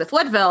Elizabeth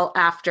Woodville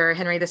after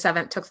Henry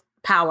VII took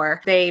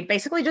power. They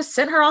basically just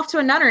sent her off to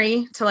a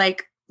nunnery to,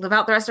 like, live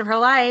out the rest of her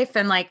life,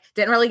 and, like,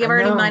 didn't really give her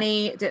any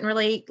money, didn't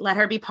really let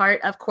her be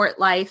part of court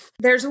life.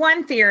 There's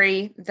one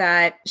theory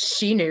that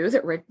she knew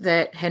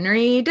that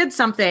Henry did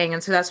something,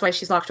 and so that's why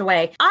she's locked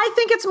away. I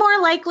think it's more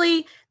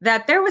likely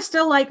that there was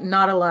still, like,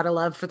 not a lot of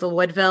love for the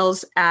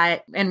Woodvilles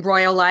in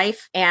royal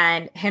life,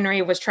 and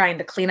Henry was trying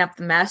to clean up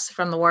the mess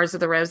from the Wars of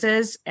the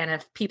Roses, and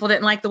if people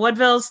didn't like the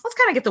Woodvilles, let's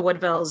kind of get the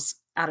Woodvilles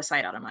out of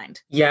sight, out of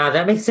mind. Yeah,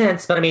 that makes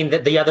sense. But I mean,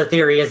 the other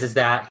theory is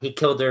that he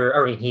killed her,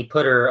 or he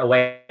put her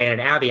away in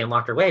an abbey and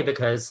locked her away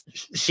because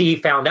she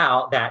found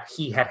out that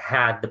he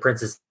had the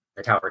princess in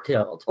the tower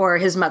killed. Or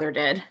his mother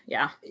did.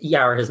 Yeah.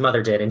 Yeah, or his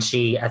mother did. And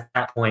she, at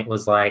that point,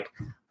 was like,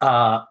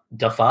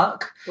 the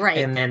fuck? Right.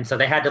 And then so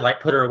they had to, like,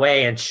 put her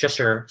away and shush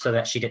her so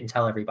that she didn't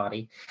tell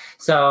everybody.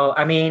 So,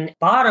 I mean,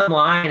 bottom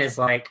line is,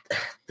 like,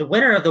 the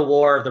winner of the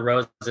War of the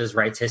Roses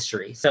writes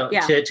history. So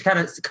to kind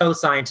of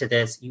co-sign to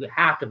this, you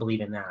have to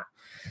believe in that.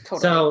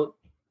 Totally. So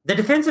the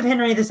defense of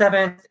Henry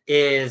VII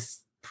is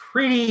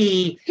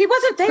pretty... He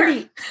wasn't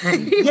there.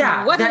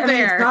 Yeah. Wasn't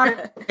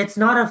there. It's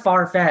not a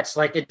far-fetched.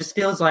 Like, it just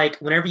feels like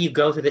whenever you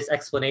go through this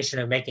explanation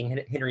of making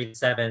Henry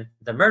VII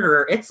the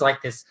murderer, it's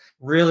like this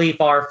really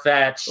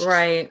far-fetched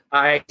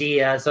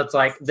idea. So it's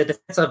like the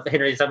defense of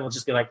Henry VII will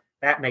just be like,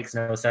 that makes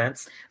no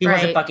sense. He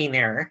wasn't fucking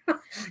there.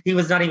 He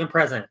was not even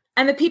present.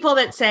 And the people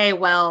that say,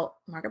 well,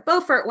 Margaret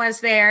Beaufort was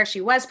there,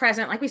 she was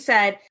present, like we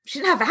said, she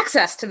didn't have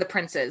access to the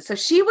princes. So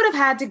she would have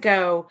had to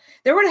go,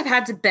 there would have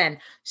had to been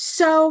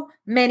so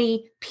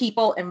many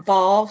people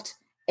involved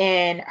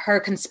in her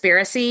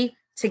conspiracy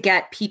to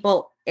get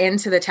people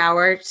into the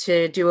tower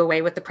to do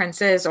away with the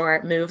princes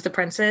or move the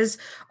princes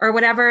or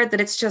whatever,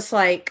 that it's just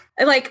like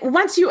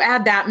once you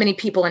add that many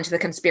people into the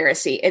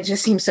conspiracy, it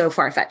just seems so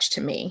far-fetched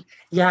to me.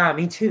 Yeah,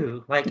 me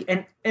too. Like,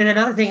 and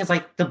another thing is,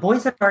 like, the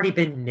boys have already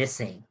been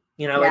missing.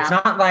 It's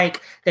not like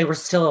they were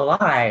still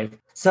alive.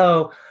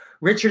 So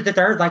Richard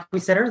III, like we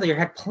said earlier,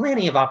 had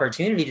plenty of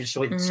opportunity to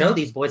show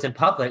these boys in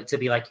public to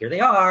be like, here they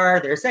are,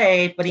 they're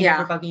safe, but he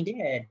never fucking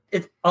did.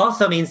 It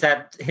also means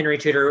that Henry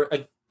Tudor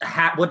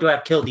would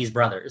have killed these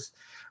brothers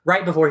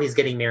right before he's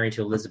getting married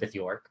to Elizabeth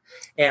York.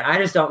 And I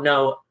just don't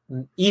know,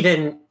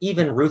 even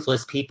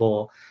ruthless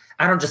people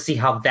I don't just see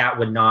how that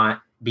would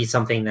not be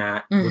something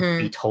that would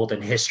be told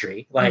in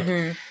history. Like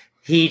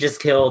he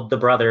just killed the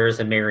brothers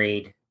and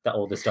married the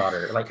oldest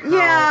daughter. Like,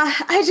 yeah,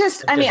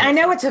 I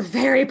know it's a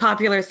very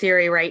popular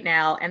theory right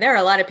now, and there are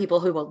a lot of people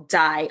who will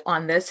die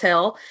on this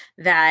hill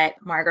that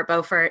Margaret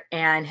Beaufort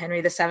and Henry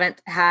VII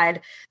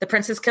had the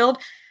princes killed.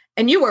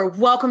 And you are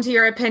welcome to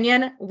your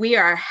opinion. We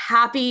are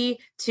happy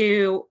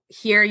to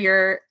hear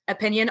your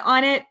opinion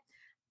on it.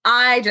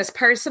 I just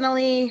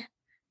personally,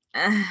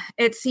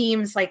 it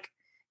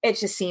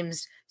just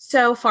seems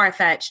so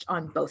far-fetched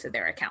on both of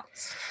their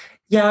accounts.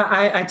 Yeah,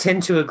 I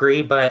tend to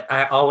agree, but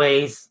I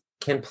always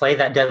can play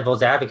that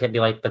devil's advocate and be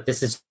like, but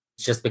this is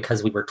just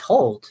because we were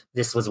told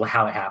this was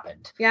how it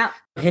happened. Yeah.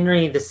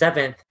 Henry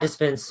VII has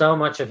spent so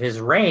much of his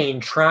reign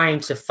trying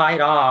to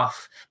fight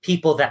off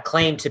people that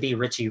claim to be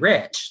Richie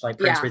Rich, like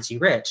Prince Richie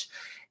Rich.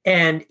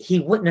 And he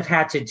wouldn't have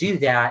had to do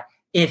that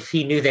if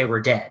he knew they were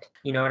dead.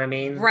 You know what I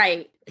mean?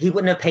 Right. He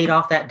wouldn't have paid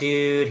off that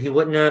dude. He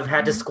wouldn't have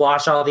had to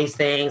squash all these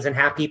things and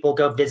have people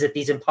go visit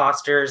these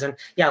imposters. And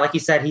yeah, like you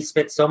said, he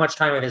spent so much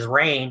time of his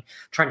reign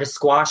trying to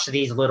squash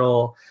these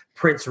little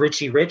Prince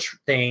Richie Rich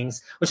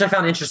things, which I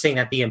found interesting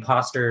that the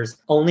imposters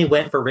only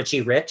went for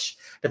Richie Rich.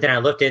 But then I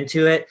looked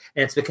into it,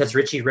 and it's because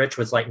Richie Rich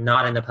was like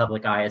not in the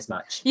public eye as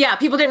much. Yeah,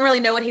 people didn't really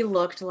know what he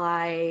looked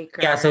like.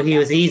 Yeah, so he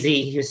was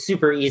easy. He was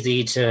super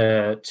easy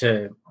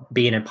to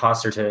be an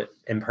imposter to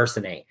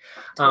impersonate.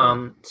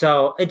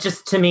 So it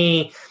just, to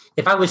me,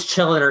 if I was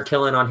chilling or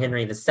killing on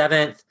Henry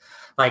VII,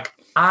 like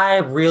I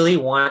really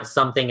want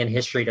something in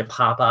history to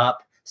pop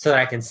up so that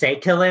I can say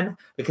killing,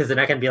 because then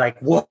I can be like,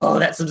 whoa,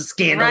 that's some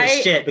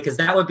scandalous shit, because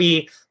that would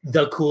be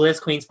the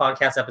coolest Queen's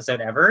Podcast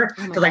episode ever,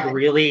 to like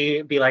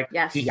really be like,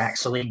 he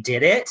actually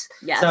did it.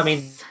 Yes. So, I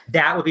mean,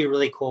 that would be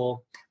really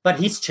cool, but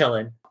he's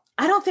chilling.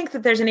 I don't think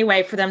that there's any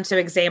way for them to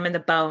examine the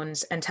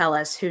bones and tell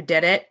us who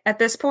did it at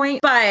this point.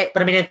 But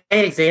I mean, if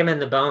they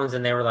examined the bones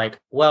and they were like,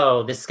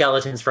 whoa, this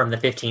skeleton's from the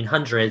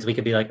 1500s, we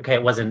could be like, okay,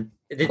 it wasn't.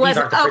 These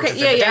aren't the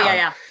princes in the tower.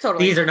 Yeah,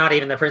 totally. These are not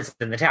even the princes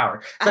in the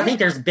tower. So I think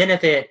there's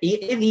benefit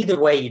in either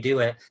way you do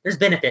it. There's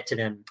benefit to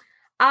them.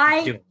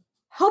 I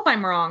hope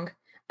I'm wrong.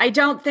 I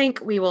don't think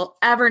we will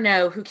ever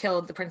know who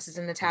killed the princes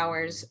in the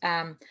towers.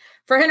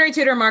 For Henry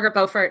Tudor and Margaret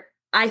Beaufort,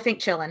 I think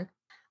chillin'.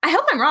 I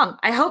hope I'm wrong.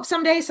 I hope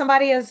someday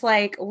somebody is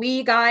like,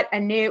 we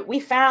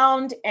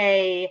found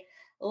a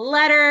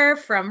letter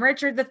from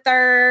Richard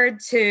III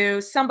to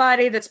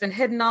somebody that's been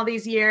hidden all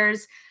these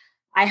years.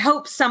 I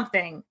hope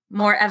something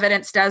more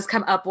evidence does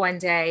come up one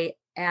day.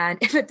 And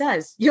if it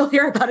does, you'll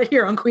hear about it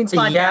here on Queen's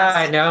Podcast. Yeah,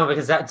 I know,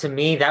 because that, to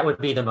me, that would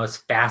be the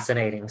most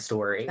fascinating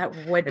story. That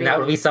would be. And that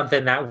would be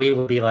something that we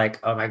would be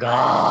like, oh my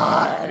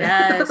God.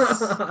 Yes.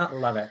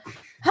 Love it.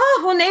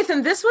 Oh, well,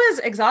 Nathan, this was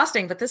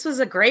exhausting, but this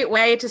was a great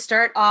way to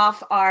start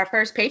off our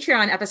first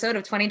Patreon episode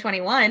of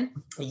 2021.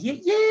 Yeah.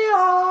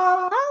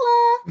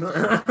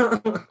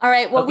 Holla. All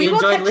right. Well, Hope you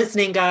enjoyed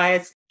listening,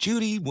 guys.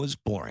 Judy was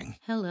boring.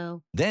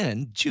 Hello.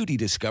 Then Judy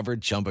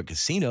discovered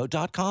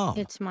ChumbaCasino.com.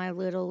 It's my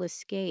little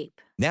escape.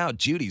 Now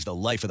Judy's the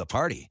life of the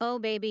party. Oh,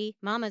 baby,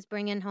 mama's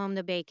bringing home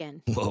the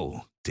bacon.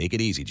 Whoa, take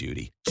it easy,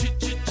 Judy.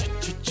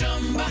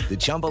 The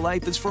Chumba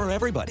life is for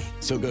everybody.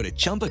 So go to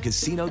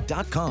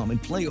ChumbaCasino.com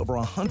and play over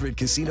 100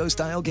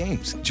 casino-style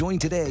games. Join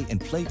today and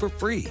play for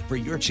free for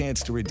your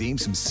chance to redeem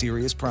some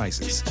serious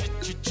prizes.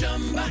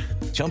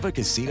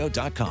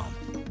 ChumbaCasino.com.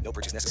 No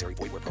purchase necessary.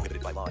 Void where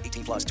prohibited by law.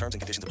 18+ terms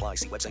and conditions apply.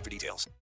 See website for details.